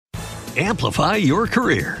Amplify your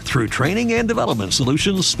career through training and development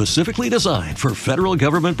solutions specifically designed for federal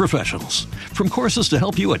government professionals. From courses to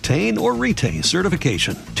help you attain or retain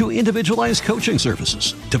certification, to individualized coaching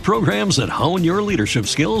services, to programs that hone your leadership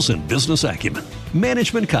skills and business acumen,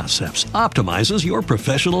 Management Concepts optimizes your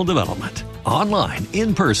professional development. Online,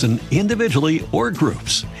 in person, individually, or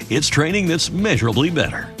groups, it's training that's measurably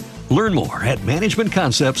better. Learn more at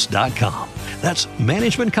managementconcepts.com. That's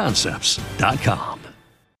managementconcepts.com.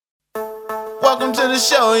 Welcome to the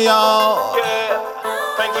show, y'all.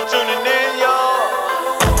 Yeah, thanks for tuning in, y'all.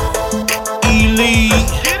 E-League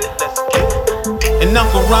Get it, let's get it. and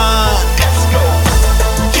Uncle Ron. Let's go.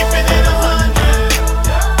 Keeping it 100,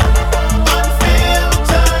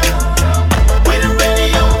 unfiltered. We the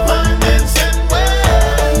radio pundits and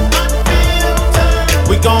we're unfiltered.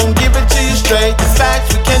 We gon' give it to you straight. The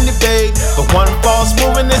facts we can debate, but one false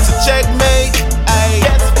move and it's a checkmate. Ay,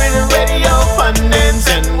 yes, we the radio pundits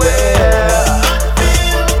and we're unfiltered.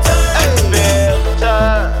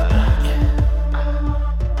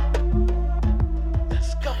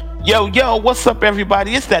 Yo, what's up,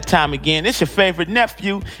 everybody? It's that time again. It's your favorite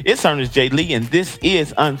nephew. It's Ernest J. Lee, and this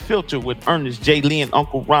is Unfiltered with Ernest J. Lee and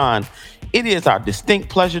Uncle Ron. It is our distinct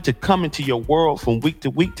pleasure to come into your world from week to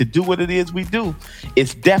week to do what it is we do.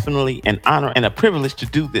 It's definitely an honor and a privilege to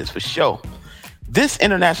do this for sure. This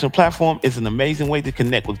international platform is an amazing way to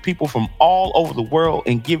connect with people from all over the world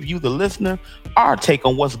and give you, the listener, our take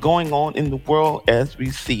on what's going on in the world as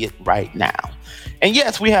we see it right now. And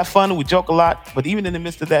yes, we have fun and we joke a lot, but even in the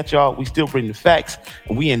midst of that, y'all, we still bring the facts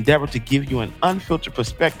and we endeavor to give you an unfiltered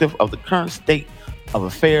perspective of the current state of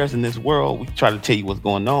affairs in this world. We try to tell you what's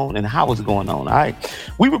going on and how it's going on, all right?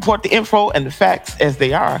 We report the info and the facts as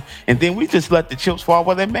they are, and then we just let the chips fall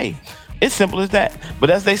where they may. It's simple as that.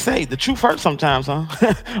 But as they say, the truth hurts sometimes, huh?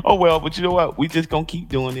 Oh, well, but you know what? We just gonna keep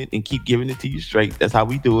doing it and keep giving it to you straight. That's how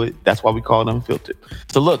we do it. That's why we call it Unfiltered.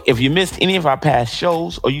 So look, if you missed any of our past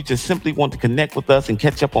shows or you just simply want to connect with us and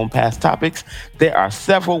catch up on past topics, there are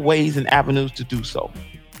several ways and avenues to do so.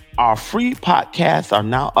 Our free podcasts are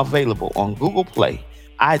now available on Google Play,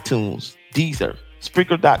 iTunes, Deezer,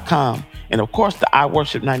 Spreaker.com, and of course the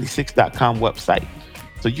iWorship96.com website.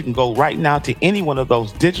 So you can go right now to any one of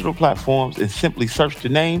those digital platforms and simply search the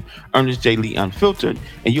name Ernest J. Lee Unfiltered,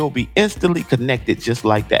 and you'll be instantly connected just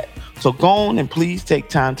like that. So go on and please take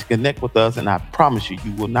time to connect with us, and I promise you,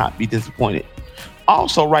 you will not be disappointed.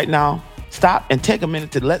 Also, right now, stop and take a minute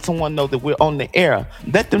to let someone know that we're on the air.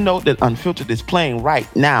 Let them know that Unfiltered is playing right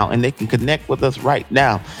now and they can connect with us right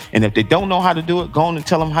now. And if they don't know how to do it, go on and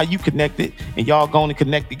tell them how you connected and y'all go on and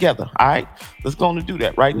connect together. All right, let's go on and do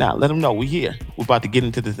that right now. Let them know we're here. We're about to get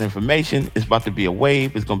into this information. It's about to be a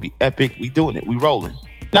wave. It's going to be epic. We doing it. We rolling.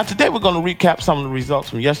 Now, today we're going to recap some of the results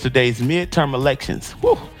from yesterday's midterm elections.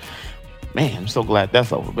 Whew. Man, I'm so glad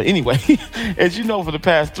that's over. But anyway, as you know, for the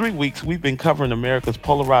past 3 weeks, we've been covering America's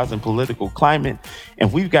polarizing political climate,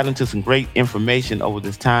 and we've got into some great information over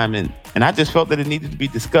this time, and I just felt that it needed to be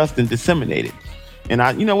discussed and disseminated.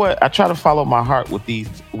 And you know what? I try to follow my heart with these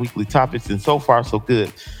weekly topics, and so far, so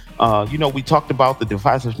good. We talked about the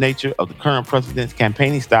divisive nature of the current president's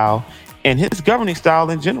campaigning style and his governing style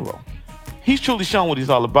in general. He's truly shown what he's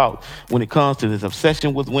all about when it comes to his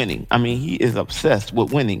obsession with winning. I mean, he is obsessed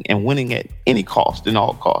with winning and winning at any cost and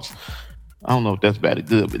all costs. I don't know if that's bad or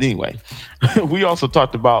good, but anyway. We also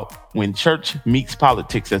talked about when church meets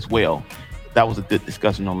politics as well. That was a good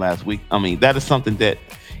discussion on last week. I mean, that is something that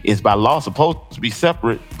is by law supposed to be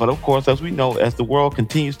separate. But of course, as we know, as the world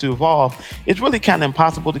continues to evolve, it's really kind of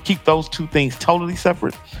impossible to keep those two things totally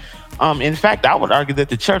separate. In fact, I would argue that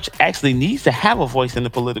the church actually needs to have a voice in the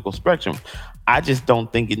political spectrum. I just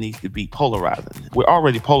don't think it needs to be polarizing. We're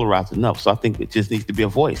already polarized enough, so I think it just needs to be a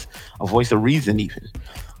voice of reason even.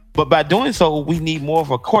 But by doing so, we need more of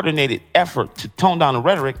a coordinated effort to tone down the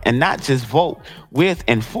rhetoric and not just vote with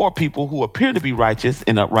and for people who appear to be righteous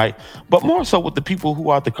and upright, but more so with the people who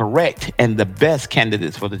are the correct and the best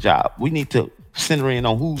candidates for the job. We need to center in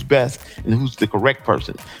on who's best and who's the correct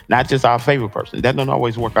person, not just our favorite person. That don't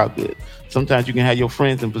always work out good. Sometimes you can have your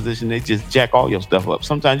friends in position, they just jack all your stuff up.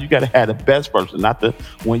 Sometimes you got to have the best person, not the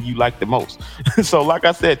one you like the most. So like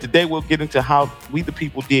I said, today we'll get into how we the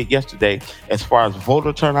people did yesterday as far as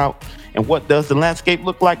voter turnout and what does the landscape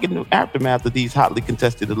look like in the aftermath of these hotly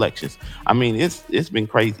contested elections. I mean, it's been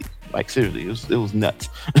crazy. Like seriously, it was nuts.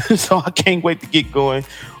 So I can't wait to get going.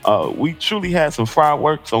 We truly had some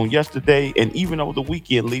fireworks on yesterday and even over the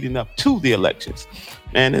weekend leading up to the elections.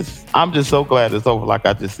 And I'm just so glad it's over, like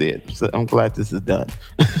I just said. So I'm glad this is done.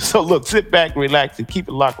 So look, sit back, relax, and keep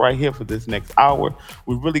it locked right here for this next hour.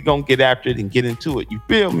 We're really going to get after it and get into it. You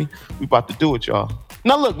feel me? We about to do it, y'all.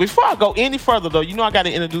 Now, look, before I go any further, though, I got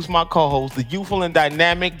to introduce my co-host, the youthful and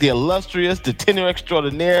dynamic, the illustrious, the tenor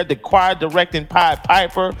extraordinaire, the choir directing Pied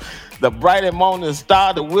Piper, the bright and morning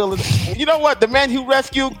star, the will. You know what? The man who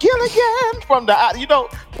rescued Gilligan from the...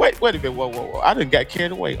 Wait a minute. Whoa. I done got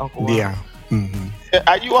carried away, Uncle Ron. Yeah. Mm-hmm.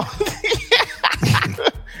 Are you on?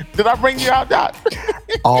 Did I bring you out, Doc?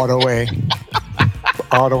 All the way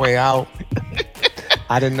out.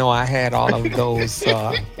 I didn't know I had all of those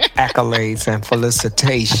accolades and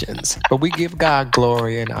felicitations, but we give God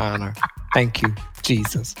glory and honor. Thank you,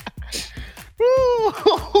 Jesus.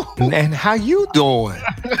 And how you doing?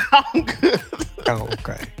 I'm good. Oh,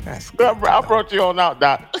 okay, that's good. I brought you on out,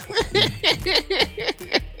 Doc.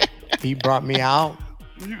 He brought me out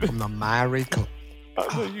from the miry clay.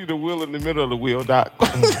 I know you the wheel in the middle of the wheel, Doc.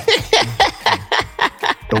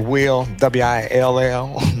 The wheel,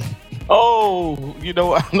 W-I-L-L. Oh, you know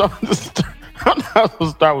what? I'm not going to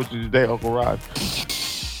start with you today, Uncle Rod.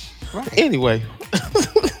 Right. Anyway,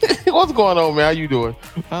 what's going on, man? How you doing?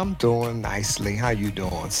 I'm doing nicely. How you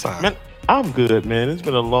doing, son? Man, I'm good, man. It's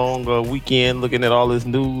been a long weekend looking at all this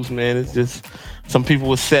news, man. It's just some people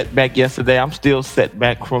were set back yesterday. I'm still set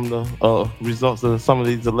back from the results of some of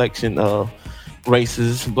these election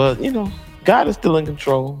races. But, God is still in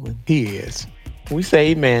control. He is. We say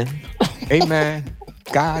amen. Amen.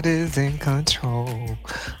 God is in control.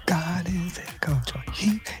 God is in control.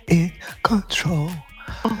 He in control.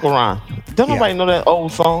 Uncle Ron, don't nobody know that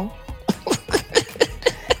old song?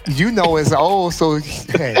 You know it's old, so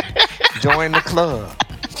hey, join the club.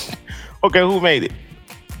 Okay, who made it?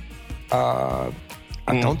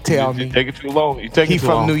 Don't tell me. You take it too long. He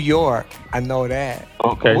from New York. I know that.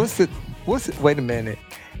 Okay. What's it? Wait a minute.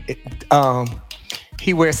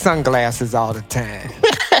 He wears sunglasses all the time.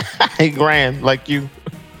 He grand like you.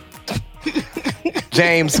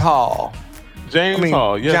 James Hall.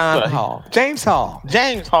 Hall. Yes, John sir. Hall. James Hall.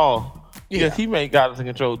 Yeah. Yes, he made God is in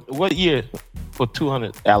control. What year for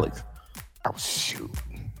 200, Alex? Oh, shoot.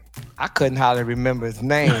 I couldn't hardly remember his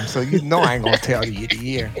name, so I ain't going to tell you the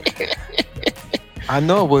year. I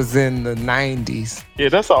know it was in the 90s. Yeah,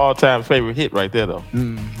 that's an all-time favorite hit right there, though.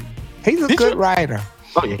 He's a good writer.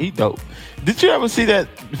 Oh, yeah, he dope. Did you ever see that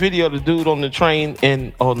video of the dude on the train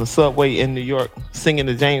and on the subway in New York singing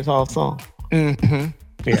the James Hall song? Mm-hmm.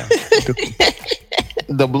 Yeah.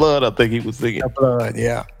 The Blood, I think he was singing. The Blood,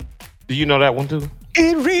 yeah. Do you know that one, too?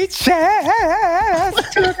 It reaches to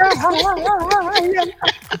the highest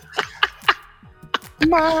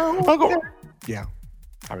mountain. Yeah.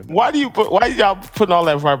 Why y'all putting all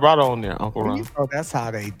that vibrato on there, Uncle Ron? That's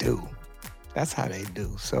how they do.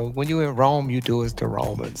 So when you're in Rome, you do as the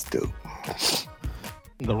Romans do.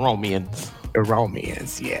 The Romians. The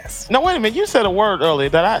Romians, yes. Now, wait a minute. You said a word earlier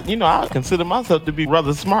that I consider myself to be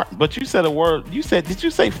rather smart, but you said a word. Did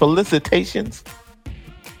you say felicitations?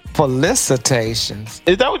 Felicitations.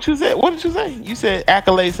 Is that what you said? What did you say? You said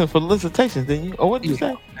accolades and felicitations, didn't you? Or what did you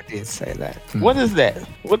say? I did say that. What is that?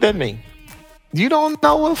 What that mean? You don't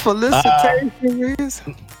know what felicitation is?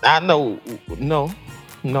 I know. No,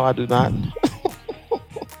 I do not.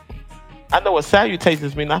 I know what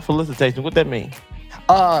salutations mean, not felicitations. What that mean?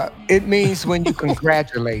 It means when you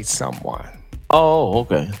congratulate someone. Oh,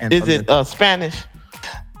 okay. And is it Spanish?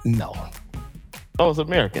 No. Oh, it's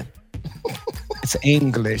American. It's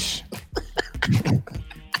English.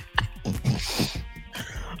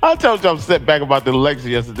 I told you I'm set back about the election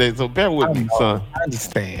yesterday, so bear with me, son. I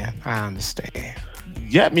understand.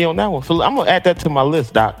 You had me on that one. I'm going to add that to my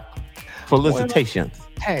list, Doc. Felicitations. Well,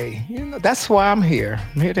 hey, that's why I'm here.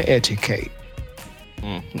 I'm here to educate.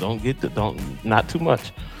 Not too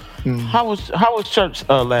much. How was church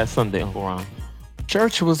last Sunday, Uncle Ron?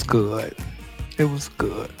 Church was good. It was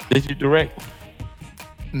good. Did you direct?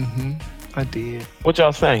 Mm-hmm. I did. What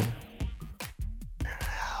y'all sang?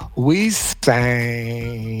 We sang.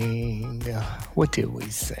 What did we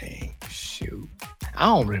sing? Shoot, I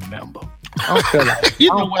don't remember. I don't feel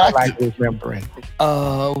like remembering.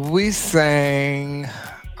 We sang.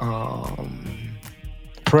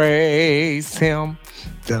 Praise Him.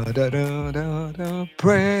 Da, da, da, da, da,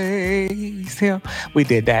 praise Him. We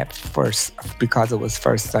did that first because it was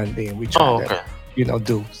first Sunday, and we tried to,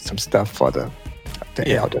 do some stuff for the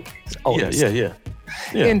elder.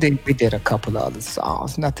 Yeah. And then we did a couple of other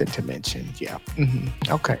songs. Nothing to mention. Yeah. Mm-hmm.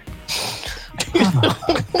 Okay.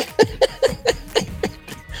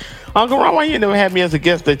 Uncle Ron, why you never had me as a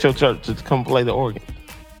guest at your church to come play the organ?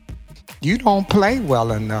 You don't play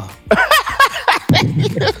well enough.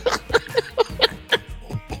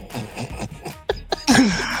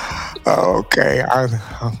 Okay,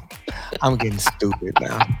 I'm getting stupid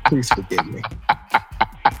now. Please forgive me.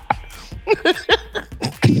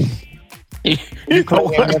 You play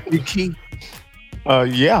MFB key?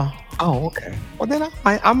 Yeah. Oh, okay. Well, then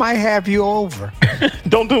I might have you over.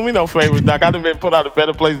 Don't do me no favors, Doc. I done been put out of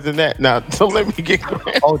better places than that. Now, so let me get.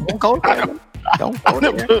 Oh, don't go there. Don't go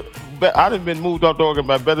there. I done been moved up to organ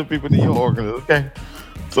by better people than your organ. Okay.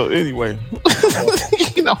 So anyway,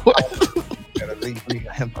 you know what? Better leave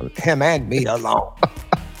him and me alone.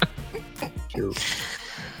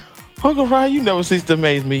 Uncle Ryan, you never cease to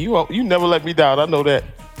amaze me. You never let me down. I know that.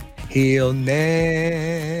 He'll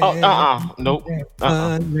never. Oh, nope.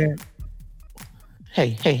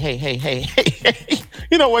 Hey.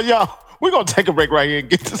 You know what, y'all? We're gonna take a break right here and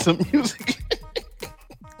get to some music.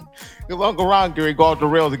 Because Uncle Ron Gary go off the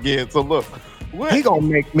rails again. So look, he gonna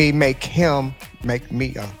make me a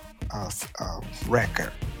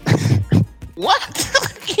record.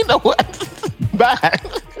 What? You know what? Bye.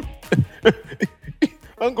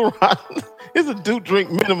 Uncle Ron is a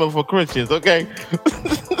drink minimum for Christians, okay?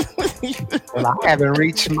 Well, I haven't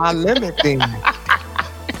reached my limit then.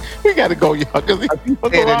 We gotta go, y'all, because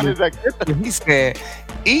Uncle Ron is like, he said,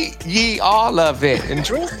 eat ye all of it and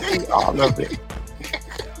drink ye all of it.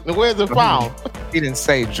 And where's it found? He didn't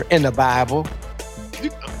say in the Bible.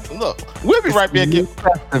 Look, we'll be right back. New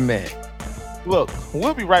Testament. Look,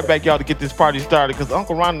 we'll be right back, y'all, to get this party started, because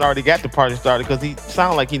Uncle Ron already got the party started because he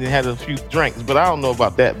sounded like he didn't have a few drinks, but I don't know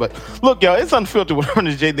about that. But look, y'all, it's Unfiltered with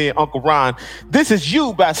Ernest J. Lee and Uncle Ron. This is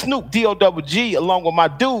You by Snoop D-O-double-G along with my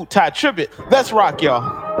dude, Ty Tribbett. Let's rock, y'all.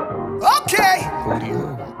 Okay.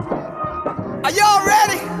 Are y'all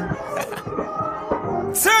ready?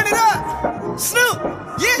 Turn it up. Snoop,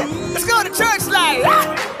 yeah, let's go to church like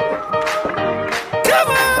come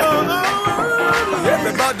on.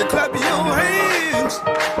 Everybody clap your hands.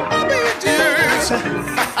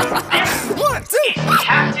 One, two.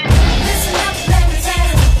 Listen up, let me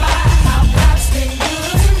testify how God's been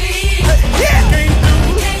good to me. Yeah.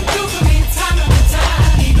 Came through for me time after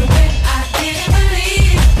time, even when I didn't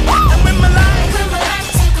believe. And when my life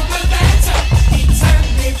took a real bad turn, He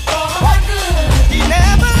turned it for my good. He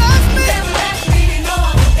never left me. Never left me, no,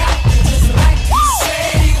 I forgot me, just like He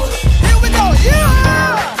said He would. Here we go.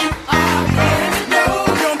 Yeah.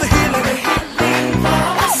 You're the healing for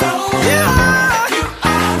my soul. Yeah. You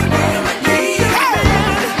are the remedy.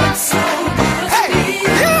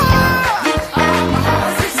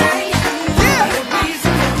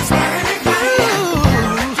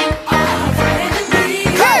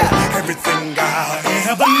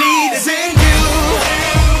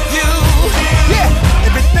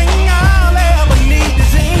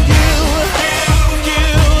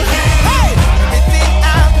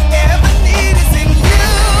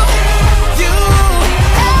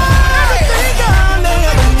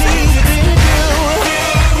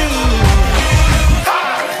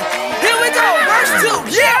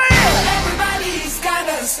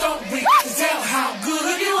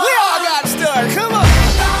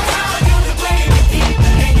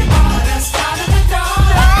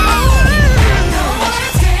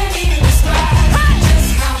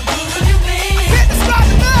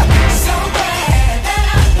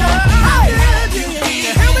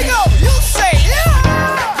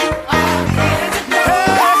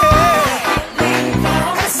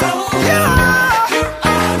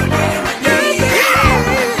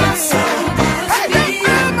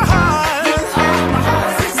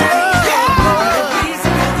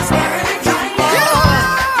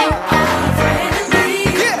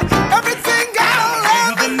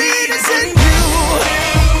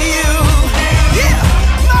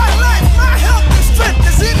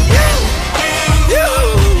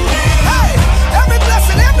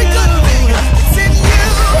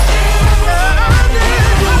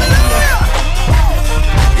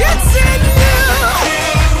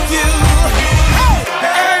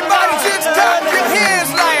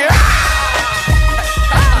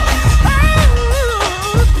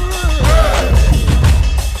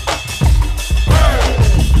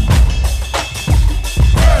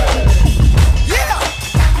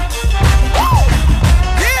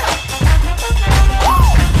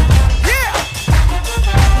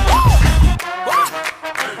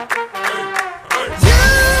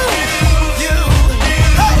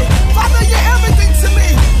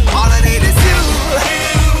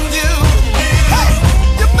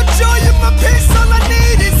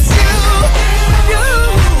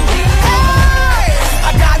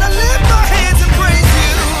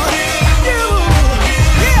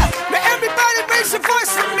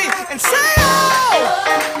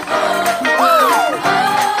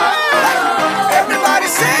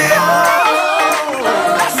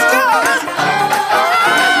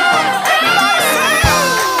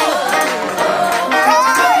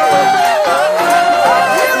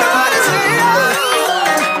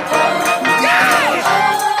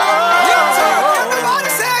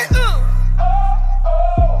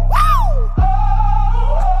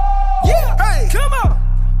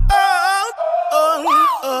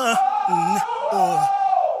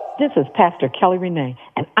 is Pastor Kelly Renee,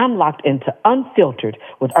 and I'm locked into Unfiltered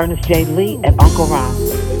with Ernest J. Lee and Uncle Ron.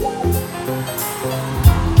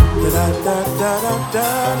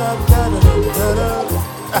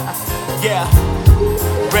 Yeah,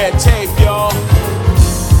 red tape, y'all.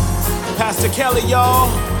 Pastor Kelly, y'all.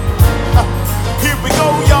 Here we go,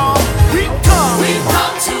 y'all. We come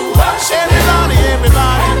to worship. Everybody,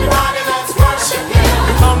 let's worship Him.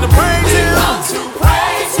 We come to praise Him. We come to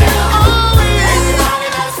praise Him. Oh, yeah. Everybody,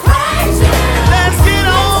 let's praise Him. Let's get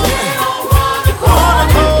on one accord.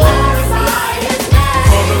 Glorify His name.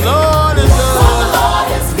 For the Lord is good. For the Lord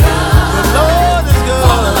is good. The Lord is good.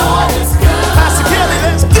 For the Lord is good. Pastor Kelly,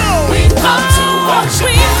 let's go. We come to worship.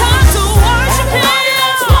 We come to worship Him. Everybody,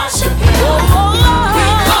 let's worship Him. We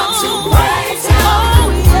come to praise Him. Oh,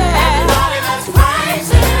 yeah. Everybody, let's praise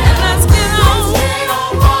Him. And let's get on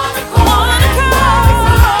one accord.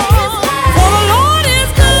 For the Lord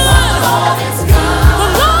is good. The Lord is good. The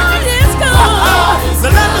Lord is good. So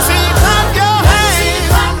let me see you clap your hands.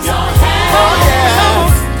 Oh,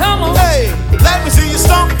 yeah. Come on. Hey, let me see you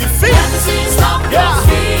stomp your feet. Let me see you stomp your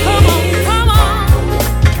feet. Come on.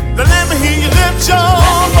 Now let me hear you lift your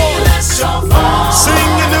voice. Sing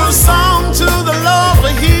a new song to the Lord,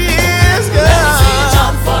 for He is good. Let me see you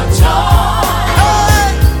jump for joy.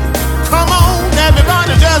 Hey, come on,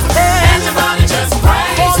 everybody just praise. Everybody just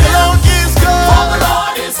praise. For the Lord is good. For the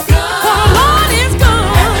Lord is good. For the Lord is good.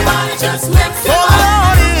 Everybody just lift it up. For the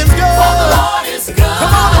Lord is good. For the Lord is good.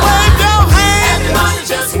 Come on, wave your hands. Everybody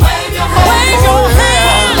just wave your hands. Wave your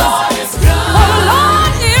hands. For the Lord is good. For the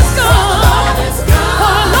Lord is good. For the Lord is good.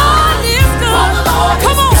 For the Lord is good. For the Lord is good.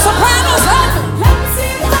 Come on, sopranos, help me. Let me see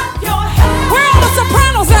you clap your hands. Where all the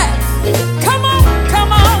sopranos at? Come on,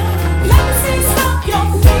 come on. Let me see you stomp your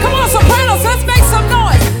feet. Come on, sopranos, let's make some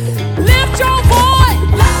noise. Lift your voice.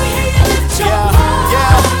 Let me hear you lift your voice.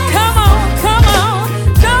 Come on,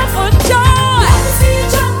 jump for joy. Let me see you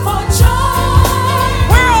jump for joy.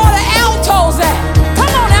 Where are all the altos at?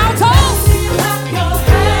 Come on, altos. Let me see you clap your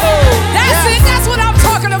hands. That's it, that's what I'm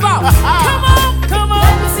talking about. Come on.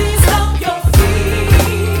 Let me see you stomp your feet.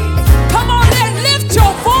 Come on, then lift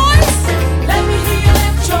your voice. Let me hear you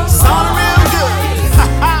lift your voice. Sound real good.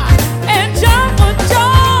 And jump for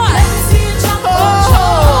joy. Let me see you jump for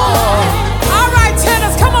joy. All right,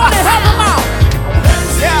 tenors, come on and help them out.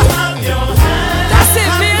 That's it,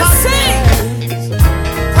 man. Sing.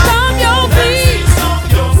 Stomp your feet.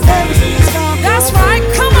 That's right.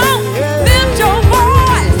 Come on. Lift your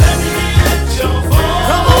voice.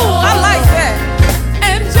 Ooh, I like that.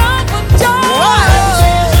 And jump for joy.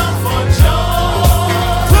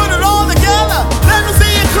 Put it all together. Let me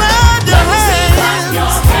see you clap your hands.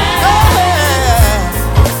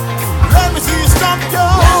 Let me see you stomp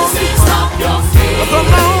your feet.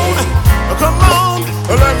 Come on.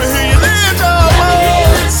 Let me hear you lift your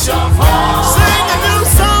voice. Sing a new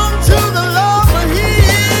song to the Lord, for He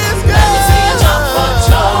is good. Let me see you jump for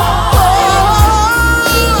joy.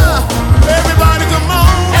 Everybody, come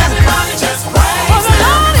on. Everybody just praise. For the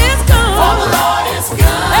Lord is good. For the Lord is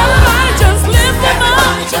good. Everybody just lift Him up.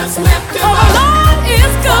 Everybody just lift Him up. For the Lord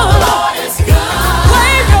is good. For the Lord is good.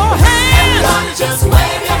 Wave your hands. Everybody just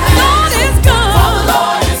wave your hands. Lord is good. For the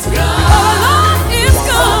Lord is good. For the Lord is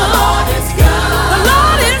good. For the Lord is good. The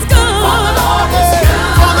Lord is good. For the Lord is good.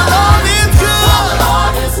 For the Lord is good. For the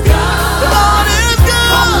Lord is good. The Lord is good.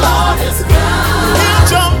 For the Lord is good. He'll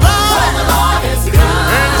jump out. For the Lord is good.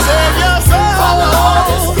 And save your soul. For the Lord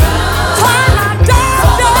is good. Turn my dark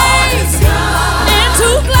days into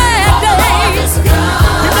glad days.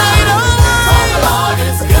 He made a way. For the Lord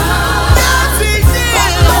is good. Yes, He did. For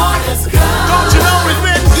the Lord is good. Don't you know He's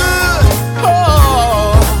been good?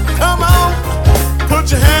 Oh, come on. Put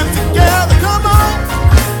your hands together. Come on.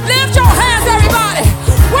 Lift your hands, everybody.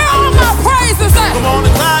 Where are my praises at? Come on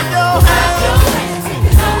and clap your hands.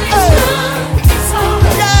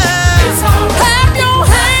 Clap your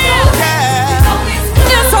hands.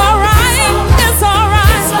 It's all right. It's all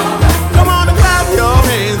right. Come on and clap your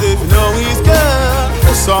hands if you know He's good.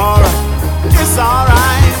 It's all right. It's all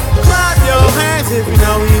right. Clap your hands if you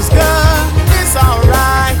know He's good. It's all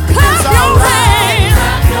right. Clap your hands.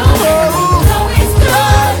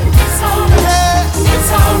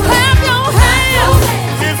 Clap your hands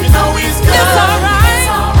if you know He's good. It's all right.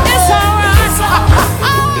 It's all right.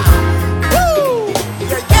 Woo.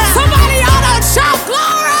 Somebody ought to shout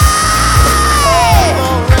glory.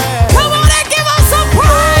 Come on and give us some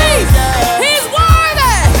praise. He's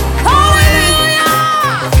worthy. Hallelujah.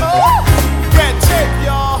 Red tape,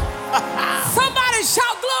 y'all. Somebody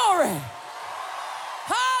shout glory.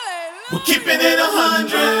 Hallelujah. We're keeping it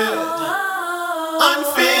 100.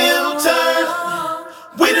 Unfiltered.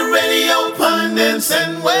 With a radio pun. abundance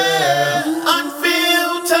and wealth.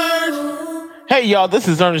 Unfiltered. Hey, y'all, this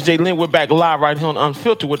is Ernest J. Lynn. We're back live right here on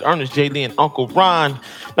Unfiltered with Ernest J. Lynn and Uncle Ron.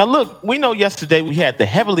 Now, look, we know yesterday we had the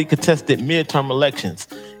heavily contested midterm elections,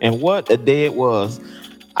 and what a day it was.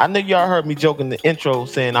 I know y'all heard me joking in the intro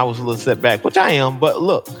saying I was a little setback, which I am, but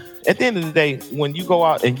look, at the end of the day, when you go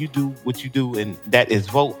out and you do what you do, and that is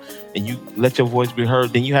vote, and you let your voice be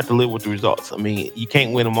heard, then you have to live with the results. I mean, you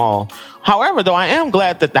can't win them all. However, though, I am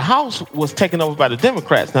glad that the House was taken over by the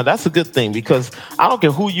Democrats. Now, that's a good thing, because I don't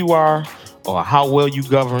care who you are or how well you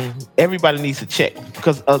govern, everybody needs to check.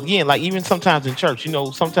 Because, again, like even sometimes in church, you know,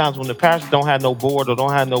 sometimes when the pastor don't have no board or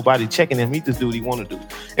don't have nobody checking him, he just do what he want to do.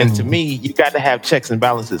 And to me, you got to have checks and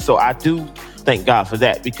balances. So I do thank God for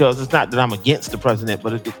that, because it's not that I'm against the president,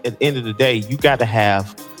 but at the end of the day, you got to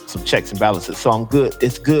have some checks and balances. So I'm good.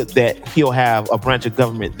 It's good that he'll have a branch of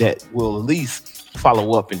government that will at least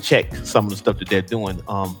follow up and check some of the stuff that they're doing.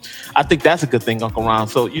 I think that's a good thing, Uncle Ron.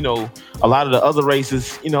 So, you know, a lot of the other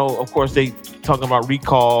races, you know, of course, they talking about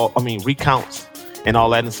recounts and all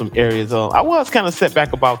that in some areas. I was kind of set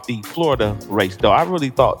back about the Florida race, though. I really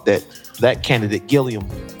thought that candidate, Gillum,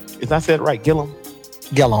 is I said it right, Gillum?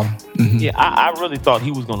 Gillum. Mm-hmm. Yeah, I really thought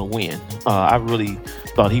he was going to win. I really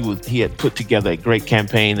thought he had put together a great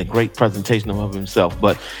campaign, a great presentation of himself.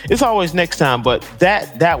 But it's always next time. But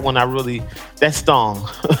that one, that stung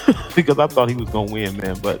because I thought he was going to win,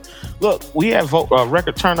 man. But look, we had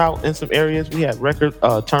record turnout in some areas. We had record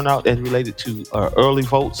turnout as related to early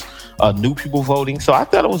votes, new people voting. So I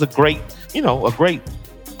thought it was a great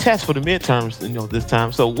test for the midterms, you know, this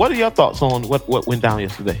time. So what are your thoughts on what went down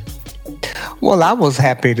yesterday? Well, I was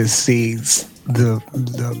happy to see the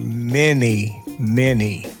many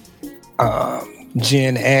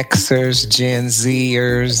Gen Xers, Gen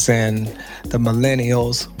Zers, and the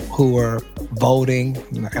millennials who were voting.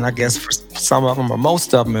 And I guess for some of them, or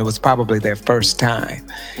most of them, it was probably their first time.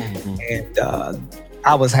 Mm-hmm. And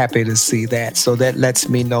I was happy to see that. So that lets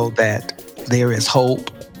me know that there is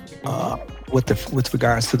hope with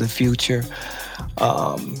regards to the future.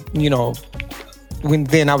 You know,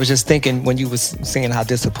 then I was just thinking, when you was saying how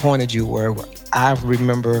disappointed you were, I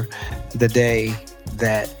remember the day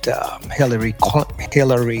that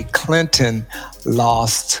Hillary Clinton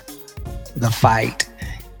lost the fight,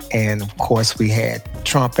 and of course we had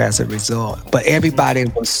Trump as a result. But everybody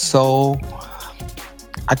was so,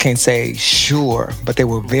 I can't say sure, but they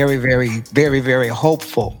were very, very, very, very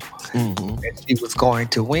hopeful that she was going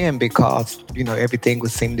to win, because, you know, everything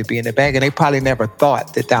would seem to be in the bag, and they probably never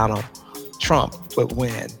thought that Donald Trump would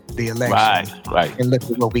win the election. Right. And look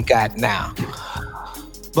at what we got now.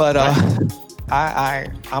 But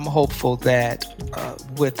I'm hopeful that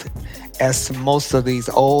as most of these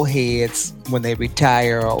old heads, when they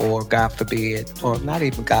retire, or God forbid, or not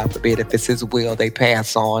even God forbid, if it's His will, they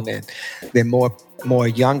pass on, and then more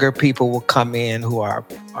younger people will come in who are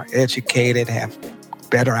educated, have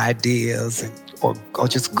better ideas, or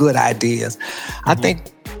just good ideas. I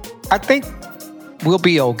think we'll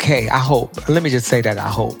be okay. I hope. Let me just say that I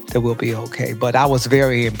hope that we'll be okay. But I was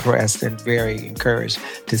very impressed and very encouraged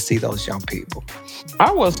to see those young people.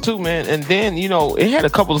 I was too, man. And then, you know, it had a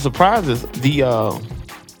couple of surprises.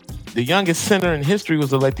 The youngest senator in history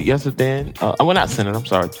was elected yesterday. Not senator, I'm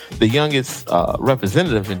sorry. The youngest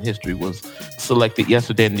representative in history was selected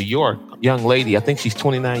yesterday in New York. Young lady, I think she's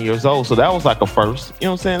 29 years old. So that was like a first. You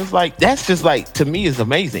know what I'm saying? It's like, that's just like, to me, is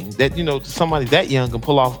amazing that, you know, somebody that young can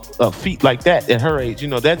pull off a feat like that at her age. You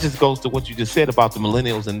know, that just goes to what you just said about the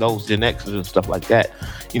millennials and those Gen Xers and stuff like that,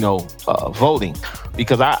 you know, voting.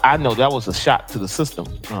 Because I know that was a shock to the system,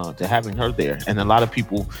 to having her there. And a lot of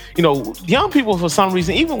people, you know, young people, for some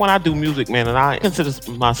reason, even when I do music, man, and I consider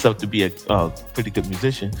myself to be a pretty good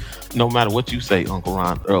musician, no matter what you say, Uncle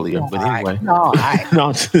Ron, earlier. But anyway, no,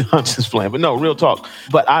 I'm just playing. But no, real talk.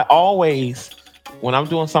 But I always, when I'm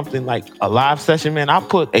doing something like a live session, man, I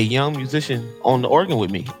put a young musician on the organ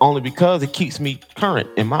with me, only because it keeps me current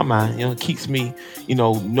in my mind. You know, it keeps me, you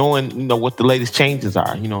know, knowing, you know, what the latest changes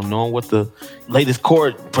are, you know, knowing what the latest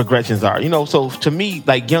chord progressions are, you know. So to me,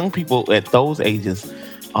 like, young people at those ages,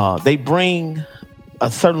 they bring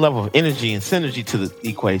a certain level of energy and synergy to the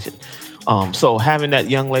equation. So having that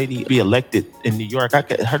young lady be elected in New York,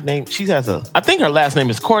 her name, I think her last name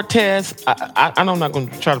is Cortez. I'm not going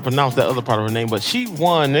to try to pronounce that other part of her name, but she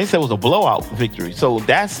won. They said it was a blowout victory. So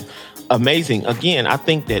that's amazing. Again, I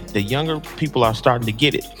think that the younger people are starting to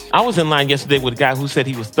get it. I was in line yesterday with a guy who said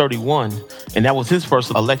he was 31, and that was his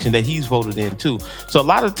first election that he's voted in too. So a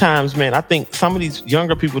lot of times, man, I think some of these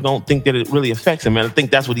younger people don't think that it really affects him. And I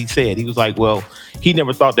think that's what he said. He was like, well, he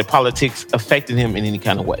never thought that politics affected him in any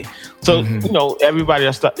kind of way. So, you know, everybody,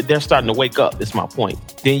 they're starting to wake up, is my point.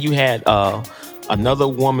 Then you had another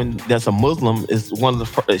woman that's a Muslim, is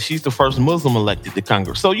she's the first Muslim elected to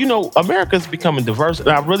Congress. So, you know, America's becoming diverse. And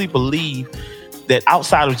I really believe that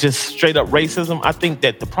outside of just straight up racism, I think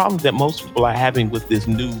that the problem that most people are having with this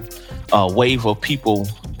new wave of people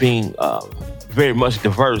being very much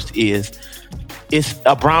diverse is it's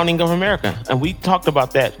a browning of America. And we talked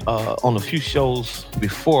about that on a few shows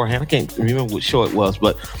beforehand. I can't remember what show it was,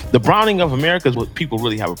 but the browning of America is what people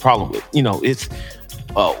really have a problem with. You know, it's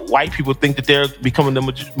white people think that they're becoming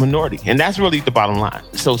the minority, and that's really the bottom line.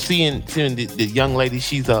 So seeing the young lady,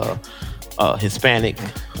 she's a Hispanic,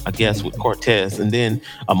 I guess, with Cortez, and then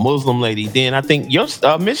a Muslim lady. Then I think your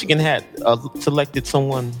Michigan had selected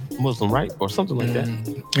someone Muslim, right, or something like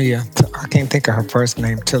that. Yeah, I can't think of her first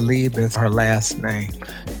name. Talib is her last name.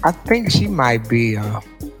 I think she might be a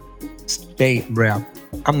state rep.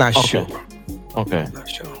 I'm not sure. Okay, I'm not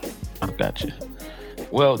sure. I got you.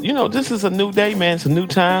 Well, you know, this is a new day, man. It's a new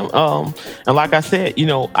time. And like I said, you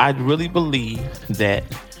know, I really believe that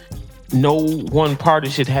no one party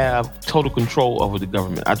should have total control over the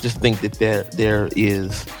government. I just think that there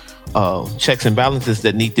is checks and balances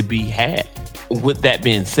that need to be had. With that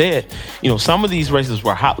being said, you know, some of these races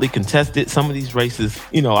were hotly contested. Some of these races,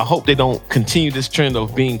 you know, I hope they don't continue this trend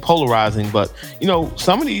of being polarizing. But, you know,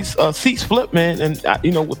 some of these seats flip, man. And,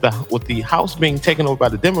 you know, with the House being taken over by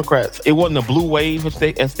the Democrats, it wasn't a blue wave,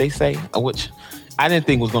 as they say, which I didn't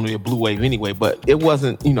think was going to be a blue wave anyway. But it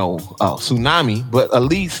wasn't, you know, a tsunami. But at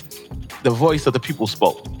least the voice of the people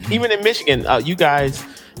spoke. Even in Michigan, you guys...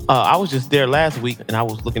 I was just there last week, and I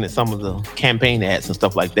was looking at some of the campaign ads and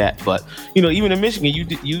stuff like that. But you know, even in Michigan,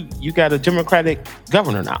 you got a Democratic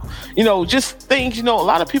governor now. You know, just things. You know, a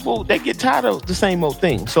lot of people, they get tired of the same old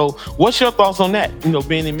thing. So, what's your thoughts on that? You know,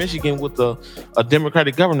 being in Michigan with a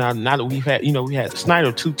Democratic governor now that we had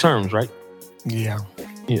Snyder 2 terms, right? Yeah.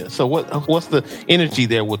 Yeah. So what's the energy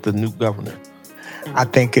there with the new governor? I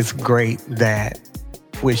think it's great that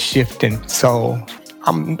we're shifting. So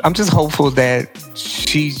I'm just hopeful that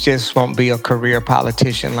she just won't be a career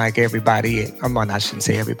politician like everybody. I shouldn't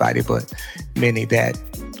say everybody, but many that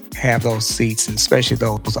have those seats, and especially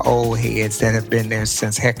those old heads that have been there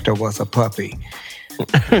since Hector was a puppy.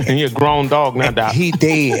 And you're a grown dog now, Doc. He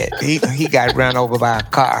dead. He got run over by a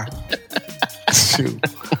car. Shoot.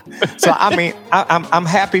 So I mean, I'm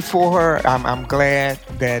happy for her. I'm glad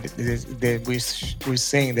that we're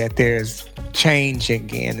seeing that there's change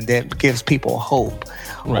again, and that gives people hope,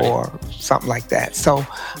 right, or something like that. So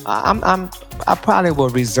I probably will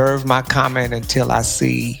reserve my comment until I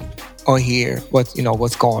see or hear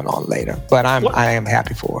what's going on later. But I am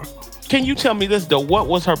happy for her. Can you tell me this though? What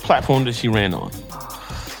was her platform that she ran on?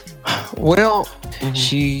 Well,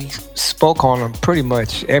 she spoke on pretty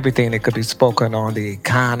much everything that could be spoken on: the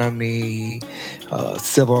economy,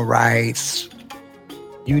 civil rights,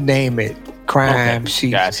 you name it, crime.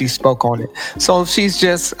 Okay. She spoke on it. So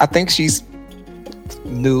I think she's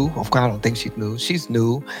new. I don't think she's new. She's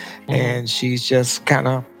new, and she's just kind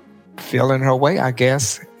of feeling her way, I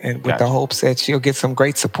guess, and with the hopes that she'll get some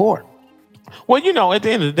great support. Well, at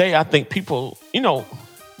the end of the day, I think people,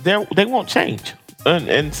 they won't change.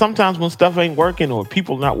 And sometimes when stuff ain't working or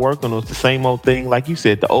people not working or it's the same old thing, like you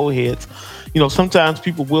said, the old heads, sometimes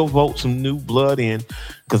people will vote some new blood in.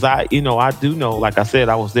 Because I do know, like I said,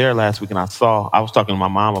 I was there last week and I was talking to my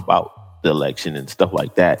mom about the election and stuff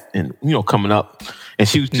like that and, coming up. And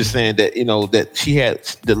she was just saying that,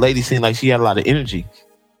 that the lady seemed like she had a lot of energy.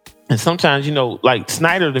 And sometimes, like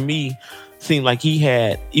Snyder to me seemed like he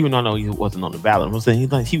had, even though I know he wasn't on the ballot, I'm saying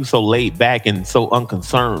he was so laid back and so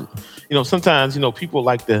unconcerned. Sometimes, people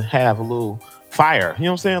like to have a little fire. You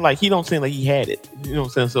know what I'm saying? Like, he don't seem like he had it. You know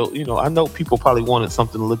what I'm saying? So, I know people probably wanted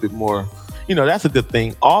something a little bit more, that's a good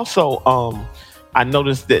thing. Also, I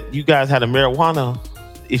noticed that you guys had a marijuana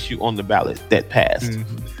issue on the ballot that passed.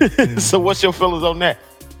 So what's your feelings on that?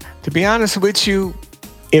 To be honest with you,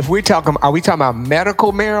 are we talking about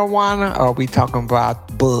medical marijuana or are we talking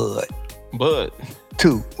about bud? Bud.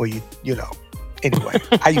 Too, well, anyway,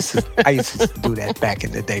 I used to do that back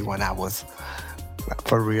in the day when I was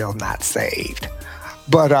for real not saved.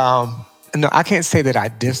 But no, I can't say that I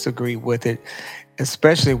disagree with it,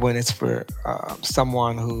 especially when it's for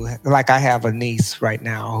someone who, like I have a niece right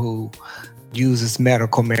now who uses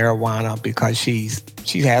medical marijuana because she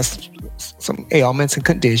has some ailments and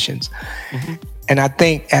conditions. And I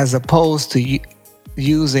think as opposed to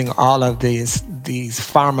using all of these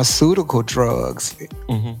pharmaceutical drugs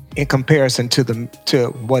in comparison to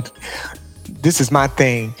what, this is my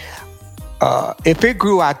thing. If it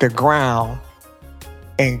grew out the ground,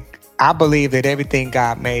 and I believe that everything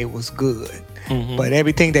God made was good, but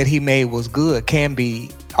everything that he made was good can be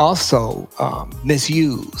also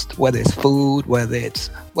misused, whether it's food, whether it's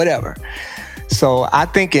whatever. So I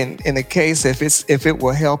think in the case, if it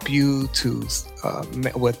will help you to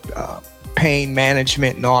with pain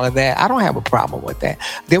management and all of that, I don't have a problem with that.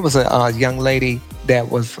 There was a young lady that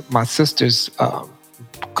was my sister's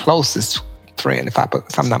closest friend, if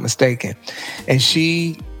I'm not mistaken, and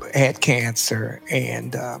she had cancer,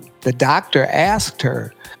 and the doctor asked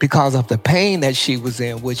her, because of the pain that she was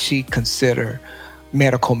in, would she consider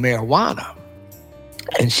medical marijuana?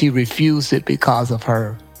 And she refused it because of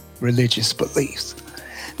her religious beliefs.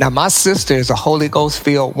 Now, my sister is a Holy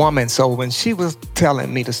Ghost-filled woman, so when she was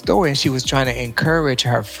telling me the story and she was trying to encourage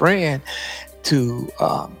her friend to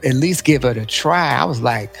at least give it a try, I was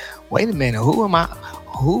like, wait a minute, who am I?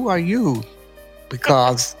 Who are you?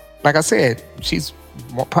 Because, like I said, she's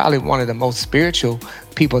probably one of the most spiritual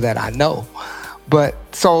people that I know. But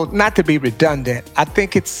so, not to be redundant, I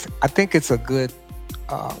think it's a good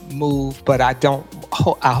move, but I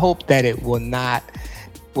hope that it will not.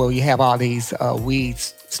 Well, you have all these weed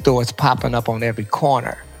stores popping up on every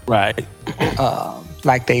corner, Right.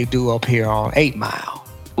 like they do up here on 8 Mile.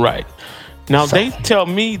 Right. Now, they tell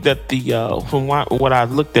me that from what I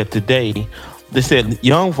looked at today, they said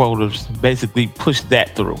young voters basically pushed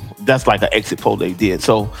that through. That's like an exit poll they did.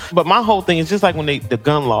 So, but my whole thing is just like when the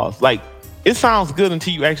gun laws, like, it sounds good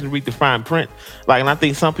until you actually read the fine print. Like, and I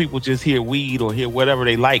think some people just hear weed or hear whatever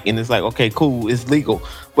they like, and it's like, okay, cool, it's legal.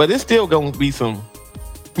 But it's still going to be some,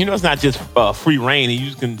 it's not just free reign and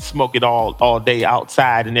you can smoke it all day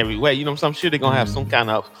outside and every way. So I'm sure they're going to have some kind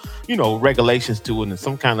of, regulations to it, and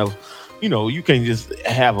some kind of, you can just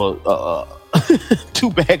have a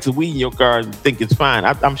 2 bags of weed in your car and think it's fine.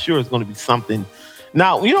 I'm sure it's going to be something.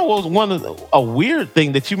 Now, what was a weird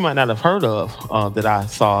thing that you might not have heard of that I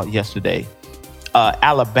saw yesterday?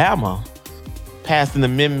 Alabama passed an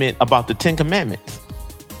amendment about the 10 Commandments.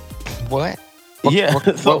 What? Yeah. What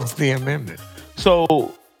was the amendment?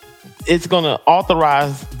 So it's going to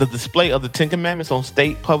authorize the display of the 10 Commandments on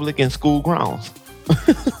state, public, and school grounds.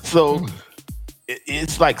 So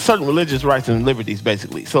it's like certain religious rights and liberties,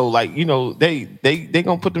 basically. So, like, they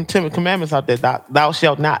going to put them 10 Commandments out there. Thou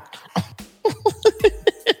shalt not.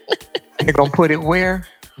 They're going to put it where?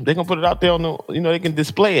 They're going to put it out there on they can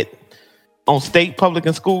display it on state, public,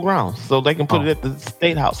 and school grounds. So they can put it at the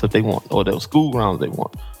state house if they want, or the school grounds they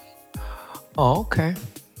want. Oh, okay.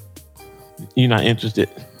 You're not interested?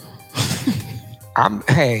 You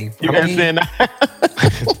understand that?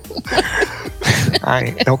 I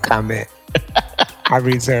ain't no comment. I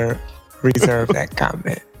reserve that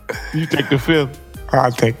comment. You take the fifth. I'll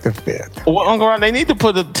take the fifth. Well, Uncle Ron, they need to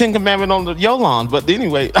put the 10 Commandment on your lawn. But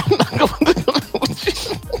anyway, I'm not going to do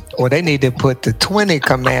it. Well, they need to put the 20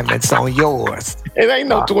 commandments on yours. It ain't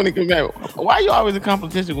no 20 Commandments. Why are you always in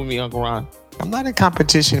competition with me, Uncle Ron? I'm not in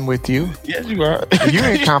competition with you. Yes, you are. You're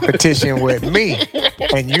in competition with me,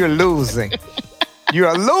 and you're losing. You're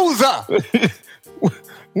a loser.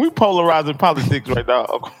 We polarizing politics right now,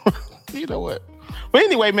 Uncle Ron. You know what? But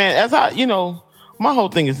anyway, man, my whole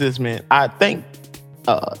thing is this, man. I thank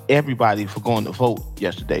everybody for going to vote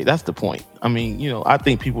yesterday. That's the point. I mean, I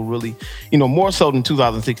think people really, more so than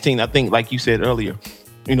 2016. I think, like you said earlier,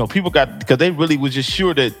 people got, because they really was just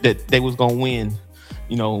sure that they was gonna win.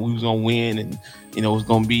 We was gonna win, and it was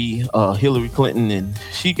gonna be Hillary Clinton, and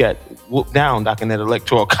she got whooped down back in that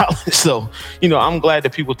electoral college. So, I'm glad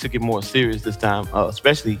that people took it more serious this time,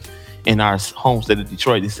 especially in our home state of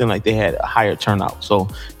Detroit. It seemed like they had a higher turnout. So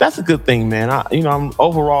that's a good thing, man.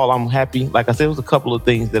 I'm happy. Like I said, it was a couple of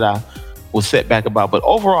things that I was set back about, but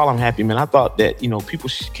overall I'm happy, man. I thought that, people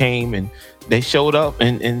came and they showed up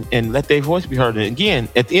and let their voice be heard. And again,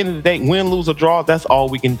 at the end of the day, win, lose, or draw, that's all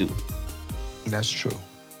we can do. That's true.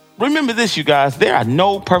 Remember this, you guys, there are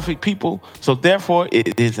no perfect people, so therefore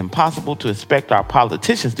it is impossible to expect our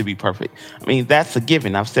politicians to be perfect. I mean, that's a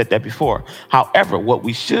given. I've said that before. However, what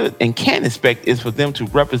we should and can expect is for them to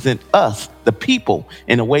represent us, the people,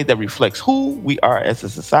 in a way that reflects who we are as a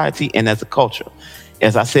society and as a culture.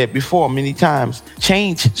 As I said before many times,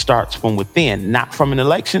 change starts from within, not from an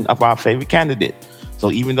election of our favorite candidate. So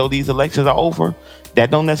even though these elections are over, that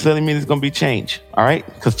don't necessarily mean it's going to be change. All right?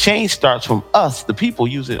 Because change starts from us, the people,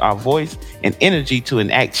 using our voice and energy to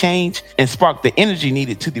enact change and spark the energy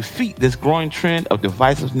needed to defeat this growing trend of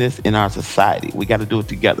divisiveness in our society. We got to do it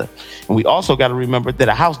together. And we also got to remember that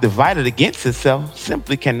a house divided against itself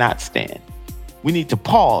simply cannot stand. We need to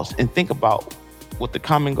pause and think about what the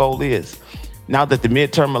common goal is. Now that the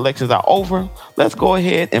midterm elections are over, let's go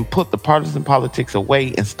ahead and put the partisan politics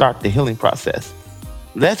away and start the healing process.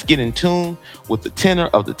 Let's get in tune with the tenor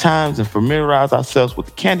of the times and familiarize ourselves with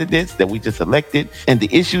the candidates that we just elected and the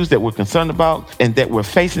issues that we're concerned about and that we're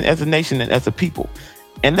facing as a nation and as a people.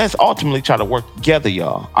 And let's ultimately try to work together,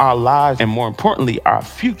 y'all. Our lives and more importantly, our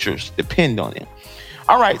futures depend on it.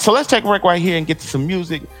 All right, so let's take a break right here and get to some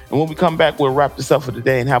music. And when we come back, we'll wrap this up for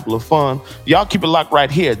today and have a little fun. Y'all keep it locked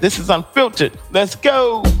right here. This is Unfiltered. Let's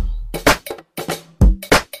go.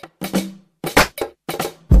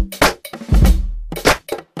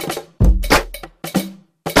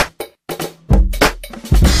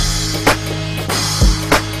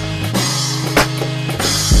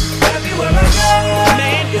 Everywhere I go,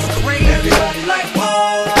 man, it's crazy. Everybody like,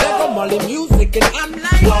 whoa. There go Molly music and I'm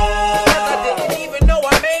like, whoa. 'Cause I didn't even know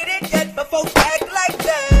I made it yet, but folks act like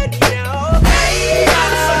that, you know. Hey,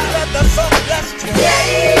 I'm so glad the song blessed you.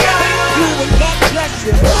 Yeah, you and God bless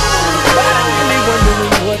you. But I'm really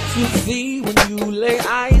wondering what you see when you lay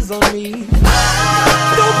eyes on me.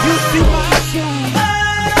 Don't you see my shoes?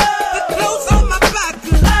 The clothes on my back.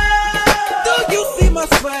 Don't you see my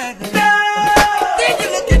swag? Then you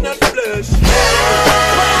looking at flesh. But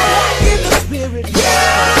I walk in the spirit. I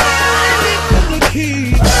live in the key.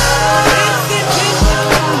 It's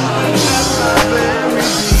intentional.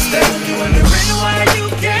 Stepping you in the ring while you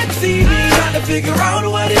can't see me. Trying to figure out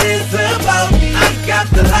what it is about me. I got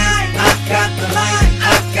the line. I got the line.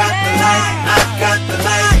 I got the line. I got the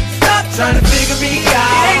line. Stop trying to figure me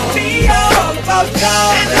out. It ain't me all about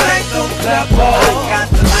y'all. And the lights don't clap all. I got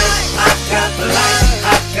the line. I got the line.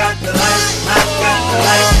 I got the line. I got the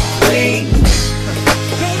line. Bling.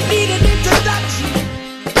 Don't need an introduction.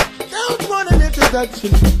 Don't want an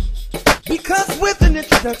introduction. Because with an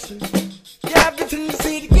introduction, you have the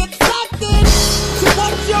tendency to get sucked in to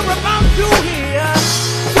what you're about to hear,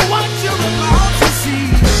 to what you're about to see,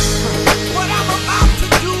 what I'm about to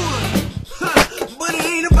do. But it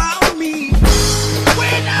ain't about me.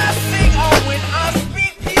 When I sing or when I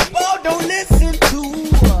speak, people don't listen to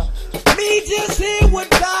me. Just hear what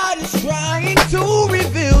God is trying to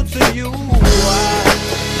reveal to you.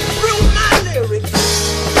 Through my lyrics,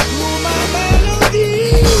 through my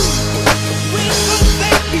melody, with the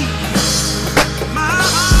beat, my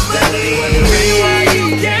harmony. You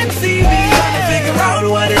can't see me. Trying to figure out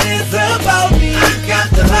what it is about me. I got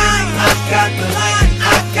the line. I got the line.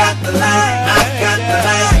 I got the line. I got the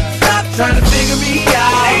line. Stop trying to figure me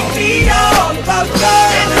out. Ain't me all about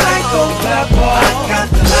God. And the light goes clap on. I got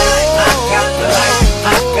the line. I got the line.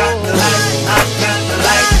 I got the line. I got the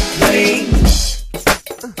line. Bling.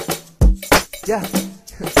 Yeah.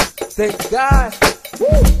 Thank God. Woo.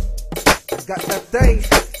 I got that thing.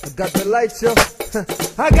 I got the light, yo.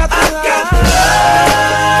 I got the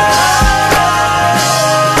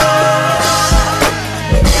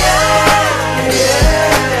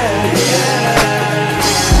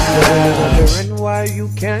wondering why you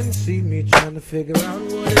can't see me, trying to figure out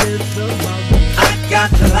what it is about me. I got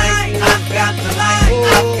the light, I got the light,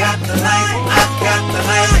 I got the light, I got the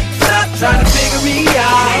light. Stop trying to figure me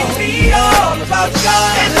out. It ain't me all about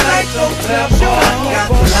God. And the light don't clap on. I got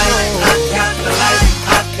the light, I got the light,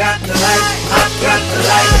 I got the light, I got the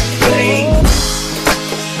light. Bling.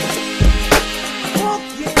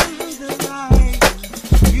 Walking the light,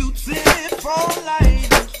 beautiful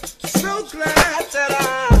light. So glad that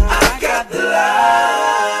I got the light.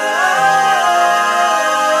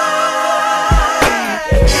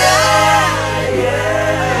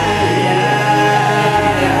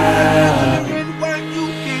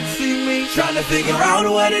 Trying to figure out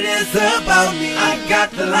what it is about me. I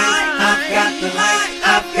got the line, I got the line,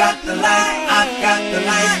 I've got the line, I've got the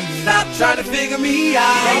line. Stop trying to figure me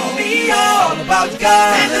out. Ain't me all about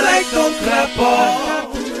God. And the light don't clap on.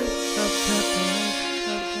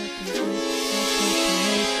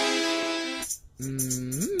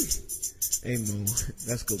 Hey Mo,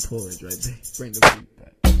 that's good poise right there. Bring the beat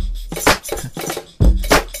back.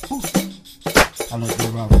 I like the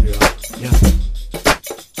rock, yeah.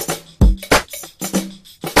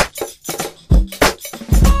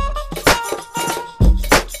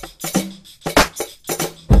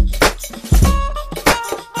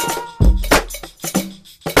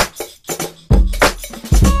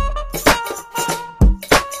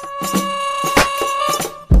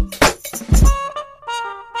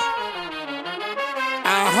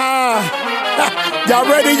 Y'all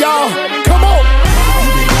ready, y'all? Come on.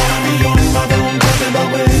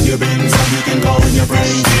 You've been so you can call your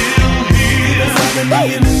friends. You've been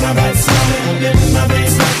me in my bed, smiling in my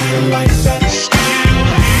face, like you like that.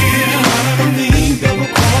 I believe they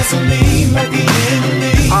will cross me like the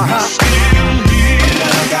enemy.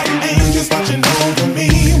 I got angels watching over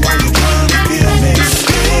me while you trying to kill me.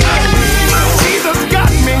 Jesus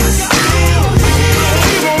got me.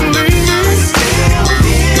 He won't leave me.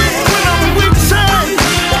 When I'm weak, say,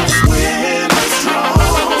 That's when I'm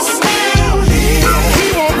strong. Still here. he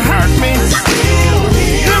won't hurt me.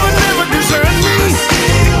 Never desert me.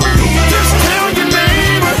 Just tell your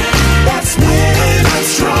neighbor. That's when I'm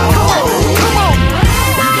strong. Come on.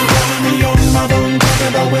 Me on my phone, talking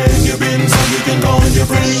about where you've been, so you can call your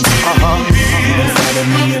friends. You've been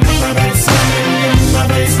stabbing me in my back, slamming in my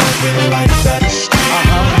face, like we like that.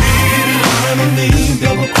 I believe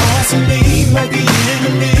they were crossing me like the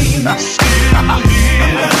enemy. I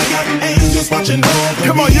got angels watching over me.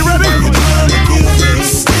 Come on, you ready? You're trying to kill me.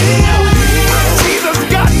 Still here. Jesus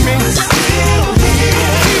got me. Still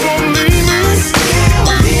here. He won't leave me. Still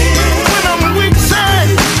here. When I'm weak,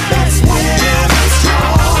 say, That's when I'm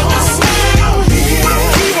strong. Still here.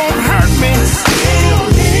 he won't hurt me. Still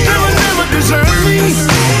here. Never desert me.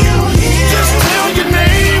 Still here. Just tell your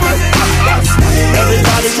neighbor.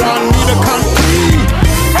 Everybody Y'all need a country.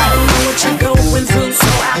 I don't know what you're going through, so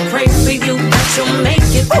I pray for you that you'll make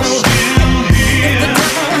it through. If the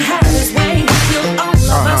devil had his way, he'll all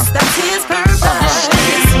of us, that's his purpose.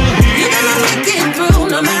 You're gonna make it through,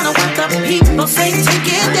 no matter what the people say, take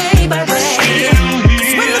it day by day.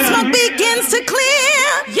 'Cause when the smoke begins to clear,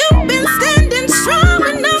 you've been standing strong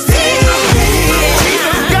enough here.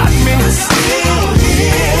 Got me.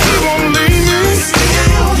 He won't leave me.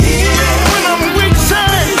 When I'm weak,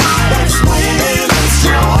 say,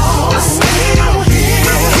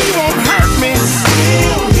 he won't hurt me.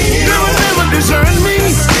 Never desert me.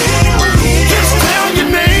 Just tell your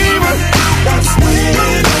neighbor.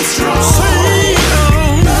 Say,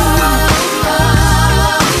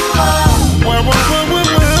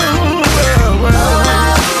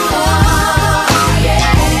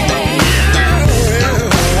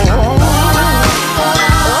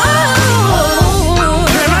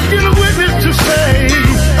 can I get a witness to say,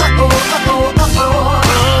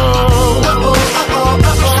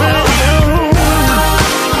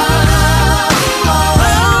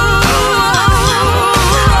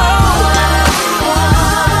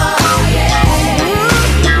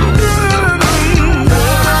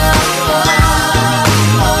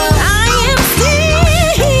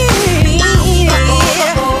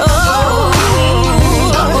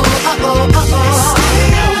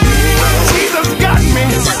 Jesus got me.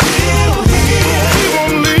 He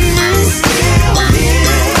won't leave me.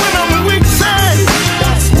 When I'm weak, say,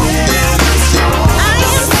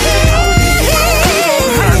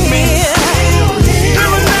 hurt me.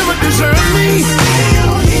 Never desert me.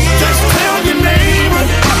 Just tell your neighbor.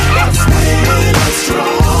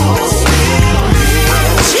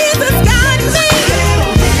 Jesus got me.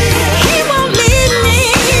 He won't leave me,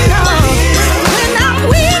 no. When I'm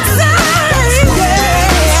weak, side,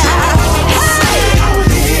 hey,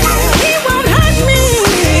 he won't hurt me.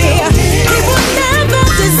 He will never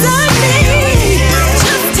desert me.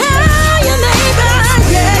 Just tell your neighbor,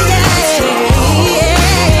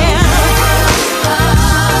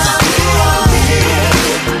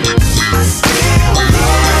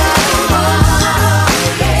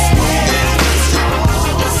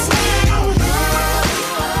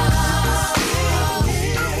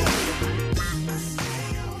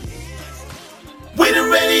 We the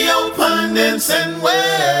radio pundits and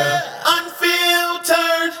we're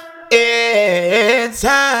unfiltered. It's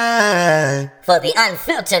time. For the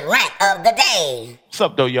unfiltered rant of the day. What's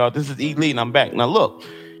up, though, y'all? This is E. Lee, and I'm back. Now, look,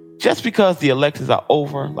 just because the elections are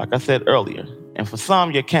over, like I said earlier, and for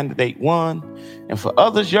some, your candidate won, and for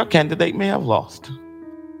others, your candidate may have lost.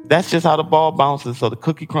 That's just how the ball bounces, or the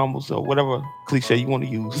cookie crumbles, or whatever cliche you want to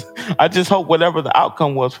use. I just hope whatever the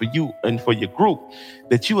outcome was for you and for your group,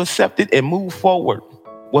 that you accept it and move forward.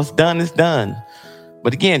 What's done is done.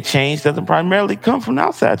 But again, change doesn't primarily come from the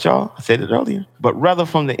outside, y'all. I said it earlier. But rather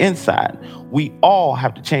from the inside. We all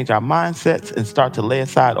have to change our mindsets and start to lay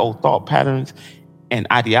aside old thought patterns and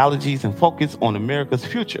ideologies and focus on America's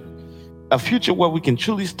future. A future where we can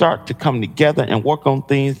truly start to come together and work on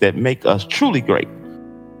things that make us truly great.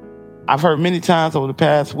 I've heard many times over the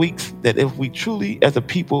past weeks that if we truly, as a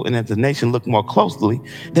people and as a nation, look more closely,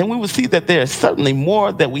 then we will see that there is certainly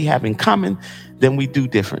more that we have in common than we do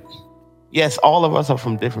different. Yes, all of us are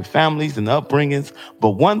from different families and upbringings,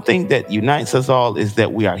 but one thing that unites us all is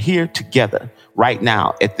that we are here together right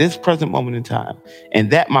now at this present moment in time. And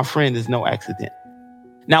that, my friend, is no accident.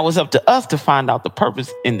 Now, it's up to us to find out the purpose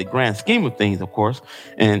in the grand scheme of things, of course.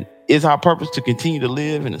 And is our purpose to continue to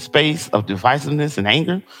live in a space of divisiveness and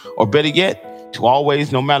anger? Or better yet, to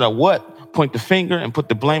always, no matter what, point the finger and put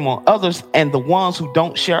the blame on others and the ones who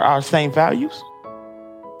don't share our same values?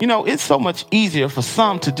 You know, it's so much easier for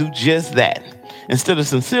some to do just that, instead of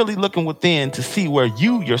sincerely looking within to see where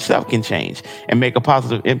you yourself can change and make a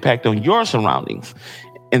positive impact on your surroundings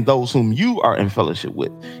and those whom you are in fellowship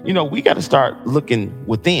with. You know, we got to start looking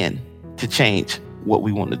within to change what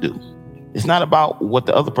we want to do. It's not about what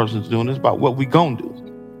the other person's doing, it's about what we gonna do.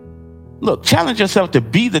 Look, challenge yourself to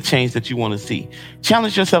be the change that you want to see.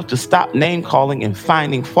 Challenge yourself to stop name calling and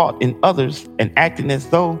finding fault in others and acting as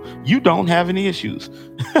though you don't have any issues.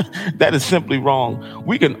 That is simply wrong.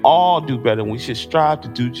 We can all do better, and we should strive to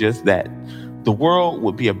do just that. The world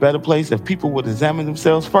would be a better place if people would examine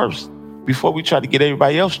themselves first before we try to get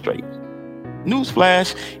everybody else straight.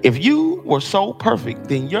 Newsflash, if you were so perfect,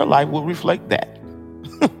 then your life will reflect that.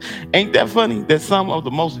 Ain't that funny that some of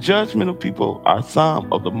the most judgmental people are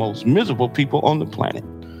some of the most miserable people on the planet?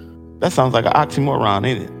 That sounds like an oxymoron,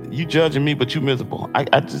 ain't it? You judging me, but you miserable.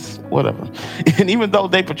 I just, whatever. And even though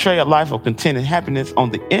they portray a life of content and happiness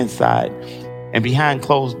on the inside and behind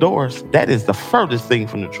closed doors, that is the furthest thing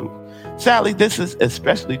from the truth. Sadly, this is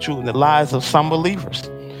especially true in the lives of some believers.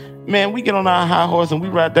 Man, we get on our high horse and we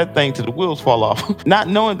ride that thing till the wheels fall off, not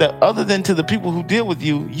knowing that other than to the people who deal with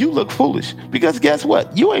you, you look foolish. Because guess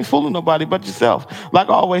what? You ain't fooling nobody but yourself. Like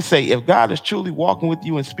I always say, if God is truly walking with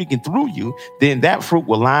you and speaking through you, then that fruit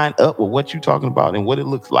will line up with what you're talking about and what it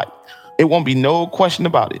looks like. It won't be no question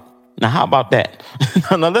about it. Now, how about that?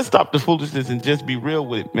 Now, let's stop the foolishness and just be real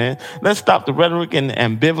with it, man. Let's stop the rhetoric and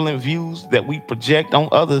ambivalent views that we project on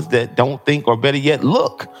others that don't think, or better yet,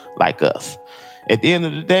 look like us. At the end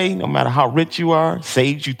of the day, no matter how rich you are,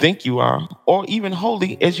 saved you think you are, or even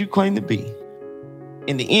holy as you claim to be,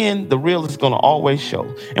 in the end, the real is going to always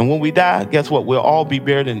show. And when we die, guess what? We'll all be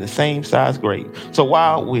buried in the same size grave. So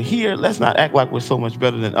while we're here, let's not act like we're so much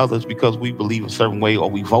better than others because we believe a certain way, or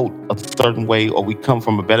we vote a certain way, or we come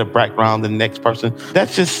from a better background than the next person.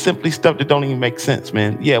 That's just simply stuff that don't even make sense,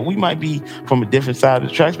 man. Yeah, we might be from a different side of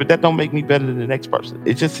the tracks, but that don't make me better than the next person.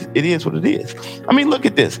 It is what it is. I mean, look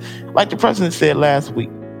at this. Like the president said last week,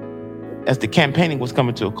 as the campaigning was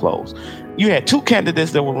coming to a close, you had two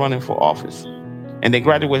candidates that were running for office. And they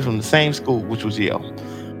graduated from the same school, which was Yale.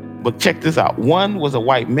 But check this out. One was a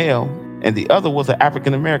white male, and the other was an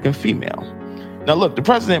African-American female. Now, look, the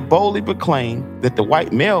president boldly proclaimed that the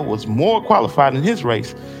white male was more qualified in his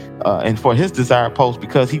race and for his desired post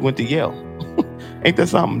because he went to Yale. Ain't that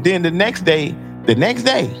something? Then the next day,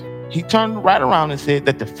 he turned right around and said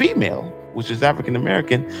that the female, which is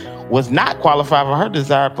African-American, was not qualified for her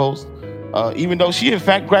desired post, even though she, in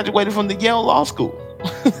fact, graduated from the Yale Law School.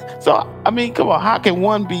 So, I mean, come on, how can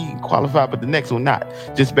one be qualified but the next one not?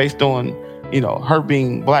 Just based on, her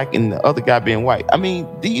being black and the other guy being white. I mean,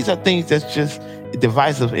 these are things that's just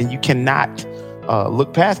divisive, and you cannot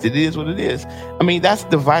look past it. It is what it is. I mean, that's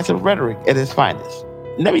divisive rhetoric at its finest.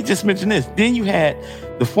 Let me just mention this. Then you had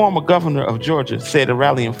the former governor of Georgia say at a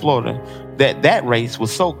rally in Florida that race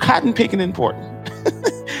was so cotton-picking important.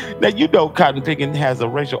 Now, cotton picking has a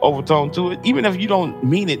racial overtone to it. Even if you don't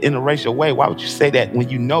mean it in a racial way, why would you say that when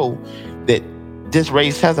you know that this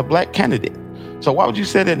race has a black candidate? So why would you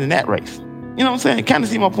say that in that race? You know what I'm saying? Kind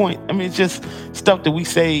of see my point. I mean, it's just stuff that we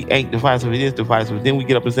say ain't divisive. It is divisive. Then we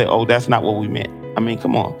get up and say, oh, that's not what we meant. I mean,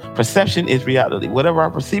 come on. Perception is reality. Whatever I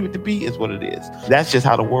perceive it to be is what it is. That's just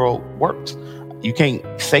how the world works. You can't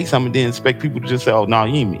say something and then expect people to just say, oh, no,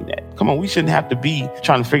 you didn't mean that. Come on, we shouldn't have to be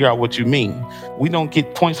trying to figure out what you mean. We don't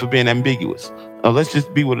get points for being ambiguous. Let's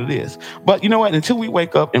just be what it is. But you know what? Until we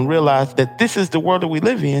wake up and realize that this is the world that we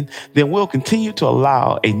live in, then we'll continue to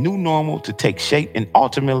allow a new normal to take shape and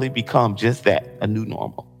ultimately become just that, a new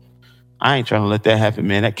normal. I ain't trying to let that happen,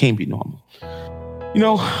 man. That can't be normal.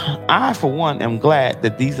 I, for one, am glad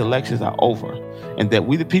that these elections are over and that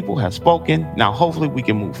we, the people, have spoken. Now, hopefully we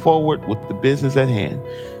can move forward with the business at hand,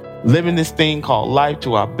 living this thing called life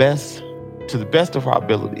to the best of our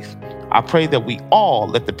abilities. I pray that we all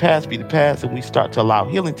let the past be the past and we start to allow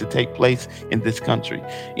healing to take place in this country.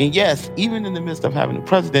 And yes, even in the midst of having a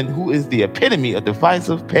president who is the epitome of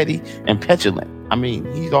divisive, petty, and petulant. I mean,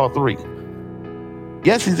 he's all three.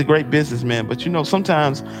 Yes, he's a great businessman, but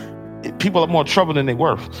sometimes people are more trouble than they're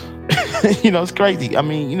worth. It's crazy. I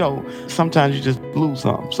mean, sometimes you just lose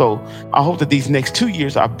some. So I hope that these next 2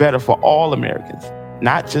 years are better for all Americans.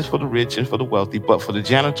 not just for the rich and for the wealthy, but for the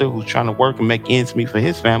janitor who's trying to work and make ends meet for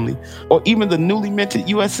his family, or even the newly minted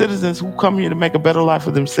U.S. citizens who come here to make a better life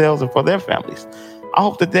for themselves and for their families. I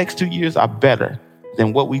hope the next 2 years are better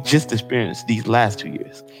than what we just experienced these last 2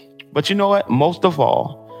 years. But you know what? Most of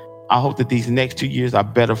all, I hope that these next 2 years are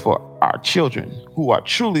better for our children, who are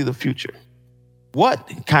truly the future. What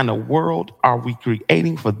kind of world are we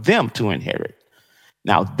creating for them to inherit?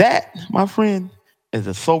 Now that, my friend, is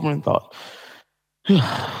a sobering thought.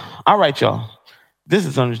 All right, y'all. This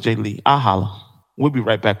is Ernest J. Lee. I'll holla. We'll be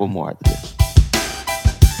right back with more after this.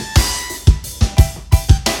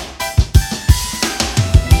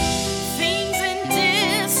 Things in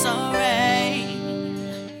disarray.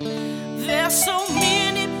 There's so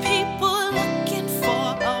many people looking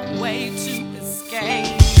for a way to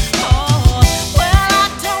escape. Oh, well, I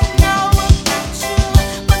don't know about you,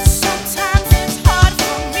 but sometimes it's hard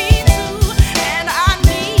for me too, and I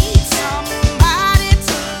need somebody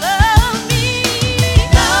to love me.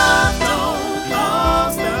 Love don't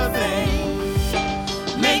cost nothing.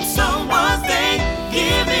 Make someone think,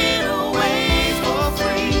 give it away for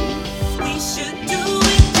free. We should do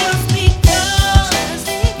it just because,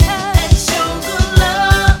 and show the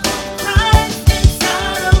love Christ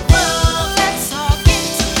inside of us. Let's all get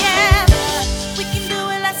together. We can do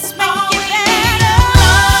it. Let's make it better.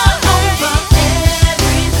 Love over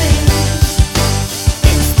everything.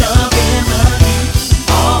 It's the remedy.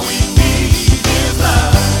 All we need is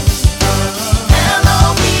love.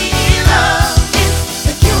 L-O-V-E, love is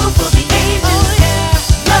the cure for the ages.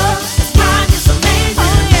 Love is kind, it's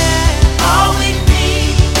amazing. All we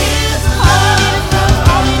need is love.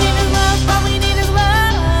 All we need is love. All we need is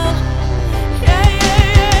love.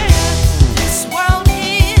 This world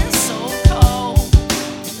is so cold.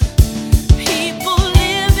 People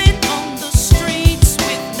living on the streets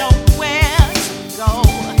with nowhere to go.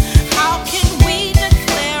 How can we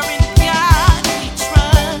declare in God we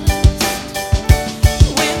trust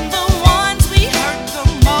when the ones we hurt the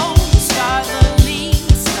most are the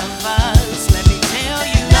least of us? Let me tell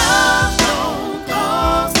you, love don't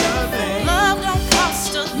cost a thing. Love don't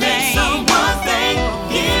cost a thing. Make someone think,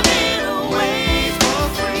 give it away for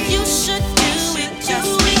free. You should do it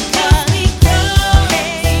just because we can,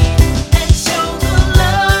 and show the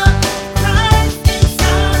love Christ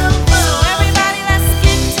inside of us. So everybody, let's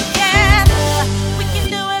get together. We can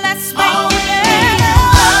do it. Let's make it better.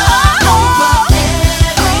 Over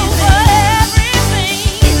everything.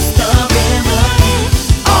 It's the remedy.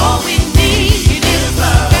 All we need is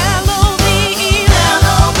love.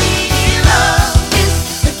 L-O-V-E, love is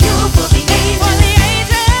the cure for the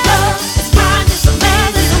ages. Love is kind, it's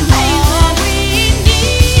amazing. All we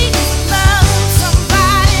need is love.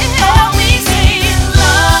 Somebody help me sing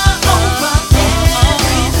love over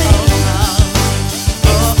everything.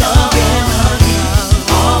 It's the remedy.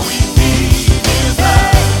 All we need is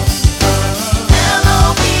love.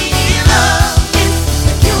 L-O-V-E, love is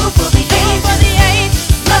the cure for the ages.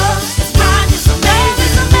 Love is kind, it's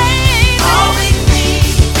amazing. All we need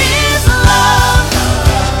is love.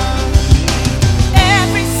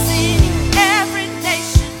 Every city, every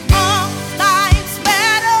nation, all lives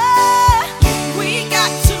matter. We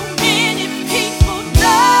got too many people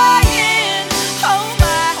dying. Oh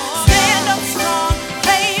my, stand up strong,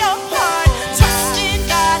 play your part, trust in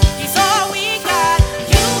God, He's all we got.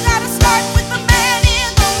 You gotta start with the man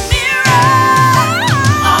in the mirror.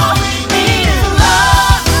 All we need is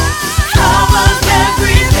love, covers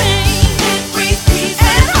everything. It brings peace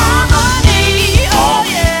and harmony. Oh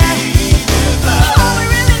yeah. All we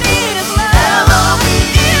really need is love.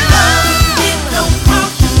 L-O-V-E, love. It don't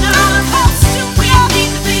cost you nothing. We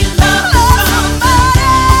need to be loved by somebody.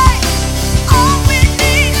 All we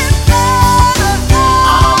need is love.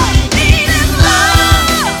 All we need is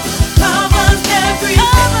love. Covers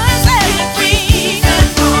everything. It brings peace and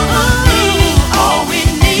harmony. All we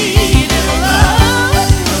need is love.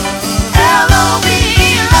 L-O-V-E,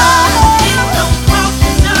 love. It don't cost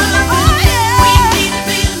you nothing. We need to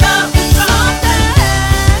be loved by somebody.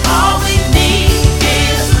 All we need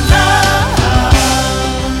is love.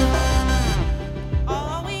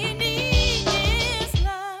 All we need is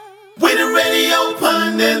love. We the radio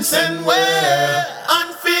pundits and we're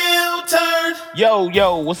unfiltered.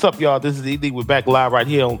 Yo, what's up, y'all? This is E. Lee. We're back live right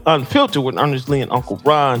here on Unfiltered with Ernest Lee and Uncle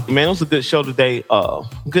Ron. Man, it was a good show today.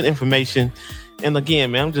 Good information. And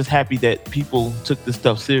again, man, I'm just happy that people took this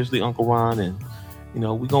stuff seriously, Uncle Ron. And, you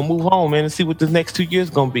know, we're going to move on, man, and see what the next 2 years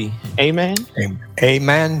going to be. Amen?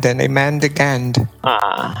 Amen, then amen again.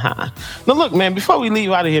 Uh-huh. Now, look, man, before we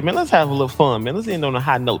leave out of here, man, let's have a little fun, man. Let's end on a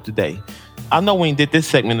high note today. I know we ain't did this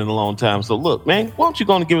segment in a long time, so look, man, why don't you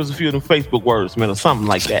go and give us a few of them Facebook words, man, or something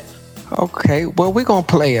like that? Okay, well, we're going to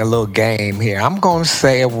play a little game here. I'm going to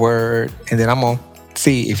say a word, and then I'm going to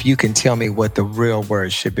see if you can tell me what the real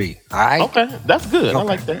word should be. All right? Okay, that's good. I Okay.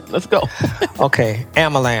 like that. Let's go. Okay,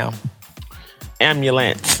 amalam.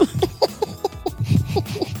 Ambulance.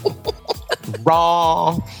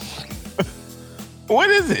 Wrong. What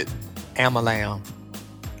is it? Amalam.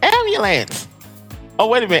 Ambulance. Oh,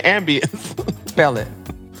 wait a minute. Ambience. Spell it.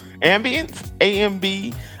 Ambience?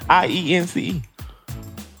 AMBIENCE.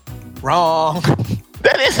 Wrong.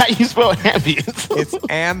 That is how you spell ambience. It's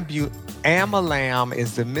amalam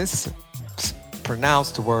is the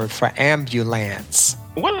mispronounced word for ambulance.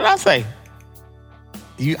 What did I say?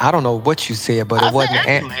 I don't know what you said, but I it wasn't. said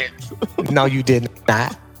ambulance. No, you did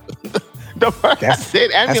not. The first I said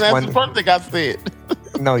ambulance. one- The first thing I said.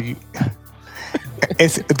 No, you.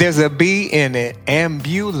 There's a B in it.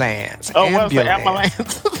 Ambulance. Oh, what's the Ambulance.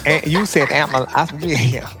 ambulance? You said ambulance.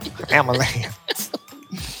 Yeah, ambulance.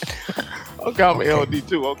 Okay, I'm LD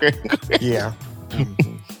too. Okay. Yeah.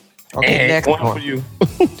 Mhm. Okay, And next one one. for you.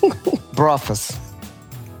 Breakfast.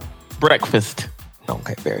 Breakfast.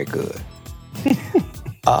 Okay, very good.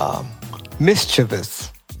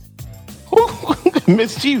 Mischievous.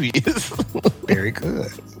 Mischievous. Very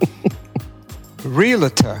good.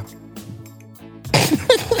 Realtor.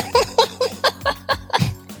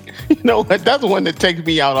 You know what? That's the one that takes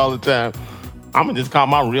me out all the time. I'm gonna just call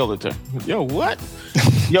my realtor. Yo, what?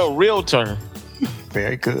 Yo, realtor.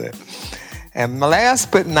 Very good. And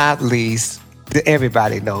last but not least,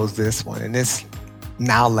 everybody knows this one, and it's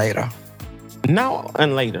now later. Now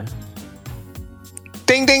and later.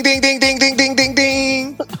 Ding, ding, ding, ding, ding, ding, ding, ding,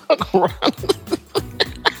 ding.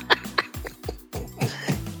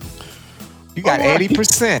 You got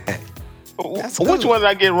 80%. That's Which good. one did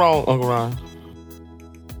I get wrong, Uncle Ron?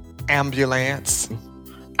 Ambulance.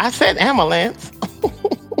 I said ambulance.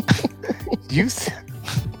 You saying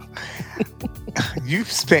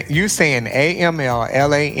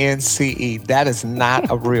AMLLANCE. That is not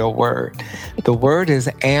a real word. The word is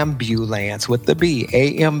ambulance with the B.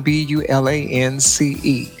 AMBULANCE.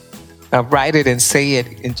 Now write it and say it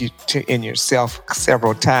in yourself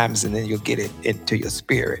several times, and then you'll get it into your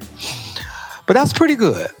spirit. But that's pretty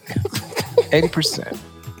good. 80%.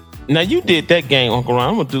 Now you did that game, Uncle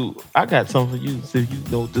Ron. I got something for you. So you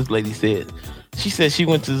know what this lady said. She said she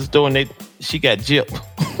went to the store and she got gypped.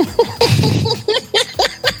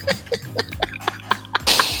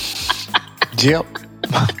 Jip.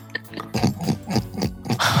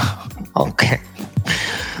 Okay.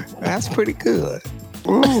 That's pretty good.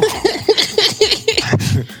 Ooh.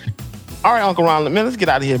 All right, Uncle Ron, man, let's get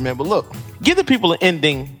out of here, man. But look, give the people an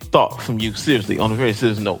ending thought from you, seriously, on a very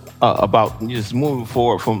serious note, about just moving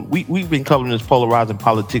forward from, we've been covering this polarizing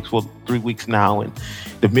politics for 3 weeks now, and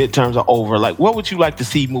the midterms are over. Like, what would you like to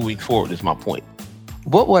see moving forward is my point.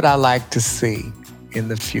 What would I like to see in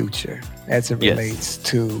the future as it Yes. relates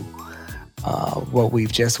to what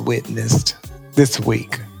we've just witnessed this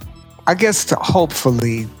week? I guess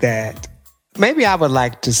hopefully that maybe I would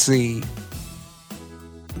like to see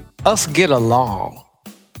us get along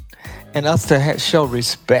and us to show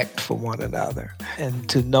respect for one another and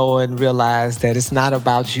to know and realize that it's not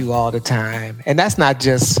about you all the time. And that's not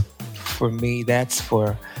just for me, that's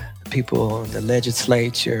for people in the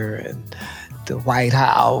legislature and the White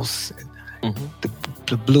House, and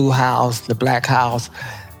the Blue House, the Black House,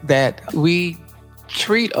 that we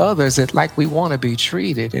treat others like we want to be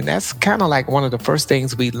treated. And that's kind of like one of the first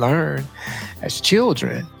things we learn as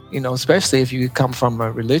children, you know, especially if you come from a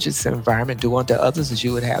religious environment, do unto others as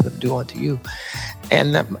you would have them do unto you.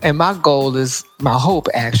 And my goal is, my hope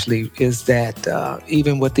actually, is that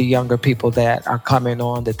even with the younger people that are coming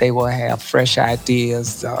on, that they will have fresh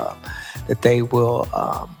ideas, that they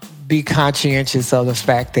will be conscientious of the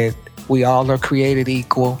fact that we all are created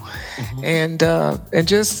equal, and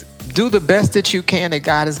just do the best that you can, that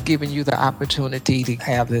God has given you the opportunity to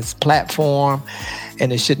have this platform.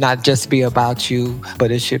 And it should not just be about you, but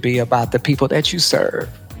it should be about the people that you serve.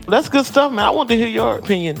 That's good stuff, man. I want to hear your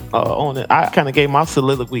opinion on it. I kind of gave my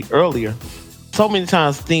soliloquy earlier. So many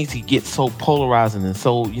times things can get so polarizing and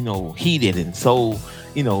so, heated and so,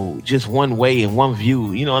 just one way and one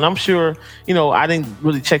view, and I'm sure, I didn't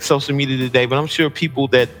really check social media today, but I'm sure people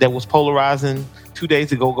that was polarizing 2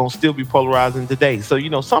 days ago gonna still be polarizing today. So,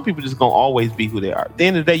 some people just gonna always be who they are. At the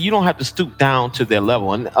end of the day, you don't have to stoop down to their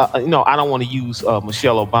level. And, I don't want to use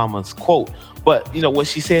Michelle Obama's quote, but, what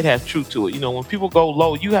she said has truth to it. When people go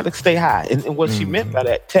low, you have to stay high. And what she meant by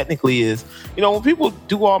that technically is, when people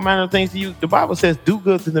do all manner of things to you, the Bible says, do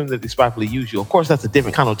good to them that despitefully use you. Of course, that's a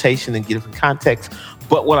different connotation and different context.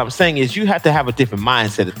 But what I'm saying is you have to have a different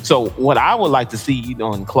mindset. So what I would like to see,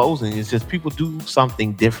 in closing is just people do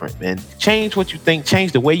something different, man. Change what you think,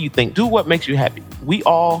 change the way you think, do what makes you happy. We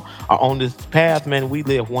all are on this path, man. We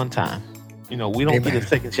live one time. We don't get a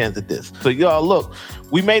second chance at this. So y'all, look,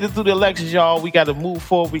 we made it through the elections, y'all. We got to move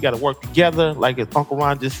forward. We got to work together. Like Uncle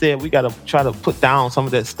Ron just said, we got to try to put down some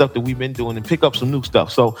of that stuff that we've been doing and pick up some new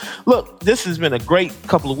stuff. So look, this has been a great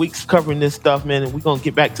couple of weeks covering this stuff, man. And we're going to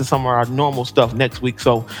get back to some of our normal stuff next week.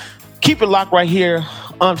 So keep it locked right here.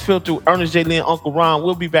 Unfiltered, Ernest J. Lee and Uncle Ron.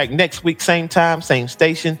 We'll be back next week, same time, same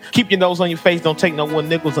station. Keep your nose on your face. Don't take no one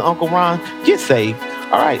nickels. And Uncle Ron, get saved.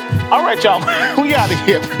 All right, y'all. We out of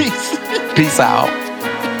here. Peace. Peace out.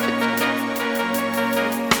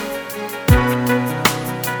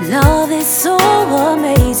 Love is so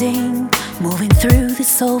amazing, moving through the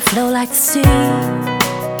soul flow like the sea.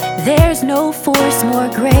 There's no force more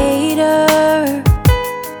greater.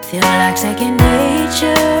 Feel like second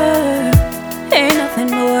nature. Ain't nothing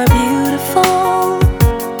more beautiful.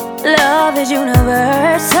 Love is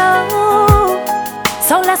universal.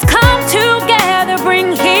 So let's come together,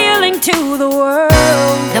 bring healing to the world.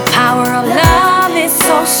 The power of love is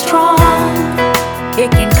so strong,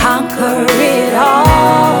 it can conquer it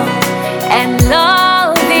all. And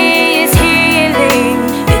love is healing,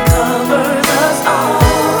 it covers us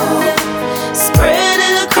all. Spread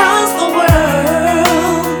it across the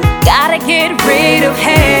world. Gotta get rid of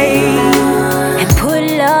hate and put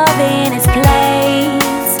love in its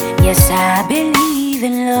place. Yes, I believe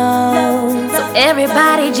in love. So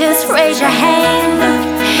everybody just raise your hand.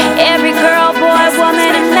 Every girl, boy,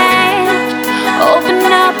 woman, and man,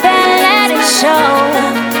 open up and let it show.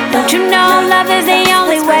 Don't you know love is the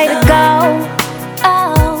only way to go?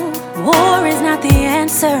 Oh, war is not the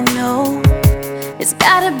answer, no. It's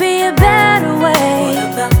gotta be a better way.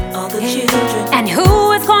 What about all the children? And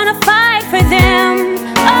who is gonna fight for them?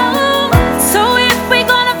 Oh, so if we're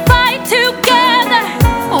gonna fight together,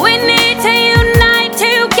 we need to unite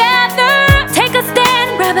together. Take a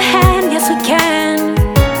stand, grab a hand, yes we can.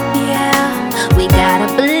 Yeah, we gotta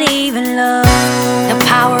believe in love. The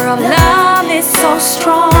power of love is so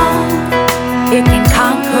strong, it can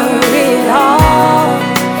conquer it all.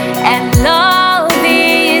 And love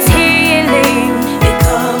is healing, it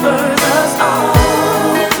covers us all.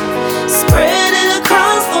 Spread it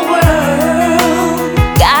across the world.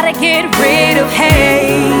 Gotta get rid of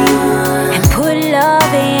hate and put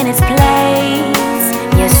love in its place.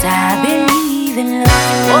 Yes, I believe in love.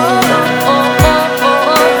 Oh, oh, oh, oh,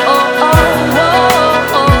 oh, oh, oh,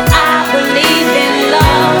 oh. I believe in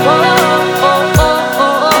love. Oh, oh, oh,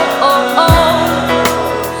 oh, oh, oh.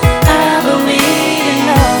 I believe in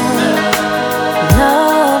love.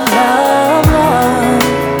 Love, love, love.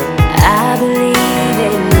 I believe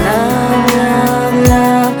in love, love,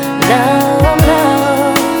 love, love,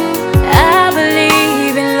 love. I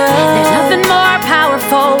believe in love. There's nothing more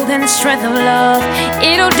powerful than the strength of love.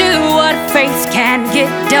 It'll do what faith can't get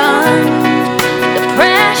done. The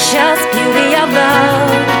precious beauty of love.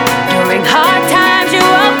 During hard times you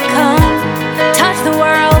overcome. Touch the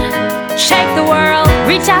world, shake the world.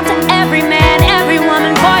 Reach out to every man, every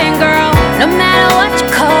woman, boy and girl. No matter what your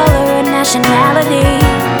color or nationality.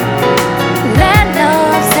 Let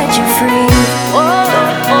love set you free. Oh,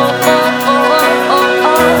 oh, oh, oh, oh, oh,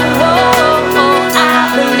 oh, oh, oh. I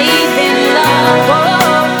believe in love. Oh,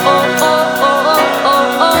 oh, oh, oh,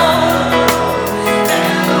 oh, oh.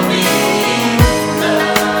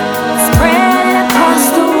 Spread it across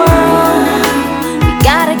the world. We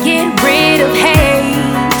gotta get rid of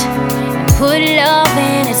hate and put love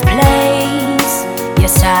in its place.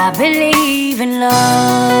 Yes, I believe in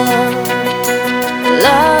love.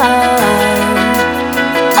 Love.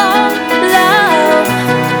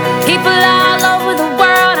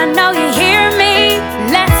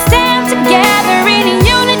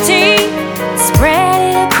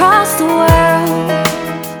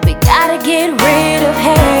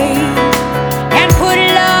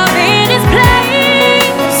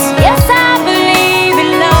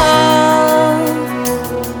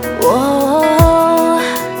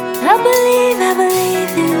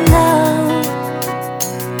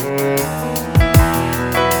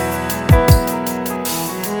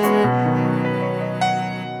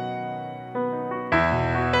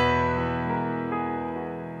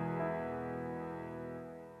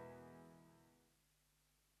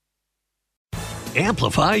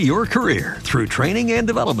 Amplify your career through training and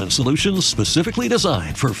development solutions specifically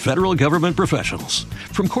designed for federal government professionals.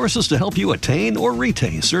 From courses to help you attain or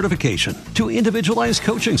retain certification, to individualized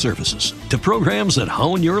coaching services, to programs that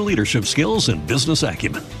hone your leadership skills and business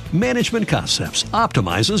acumen, Management Concepts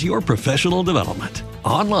optimizes your professional development.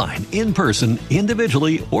 Online, in person,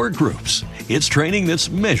 individually, or groups, it's training that's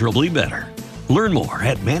measurably better. Learn more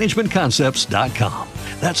at managementconcepts.com.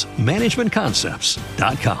 That's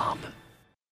managementconcepts.com.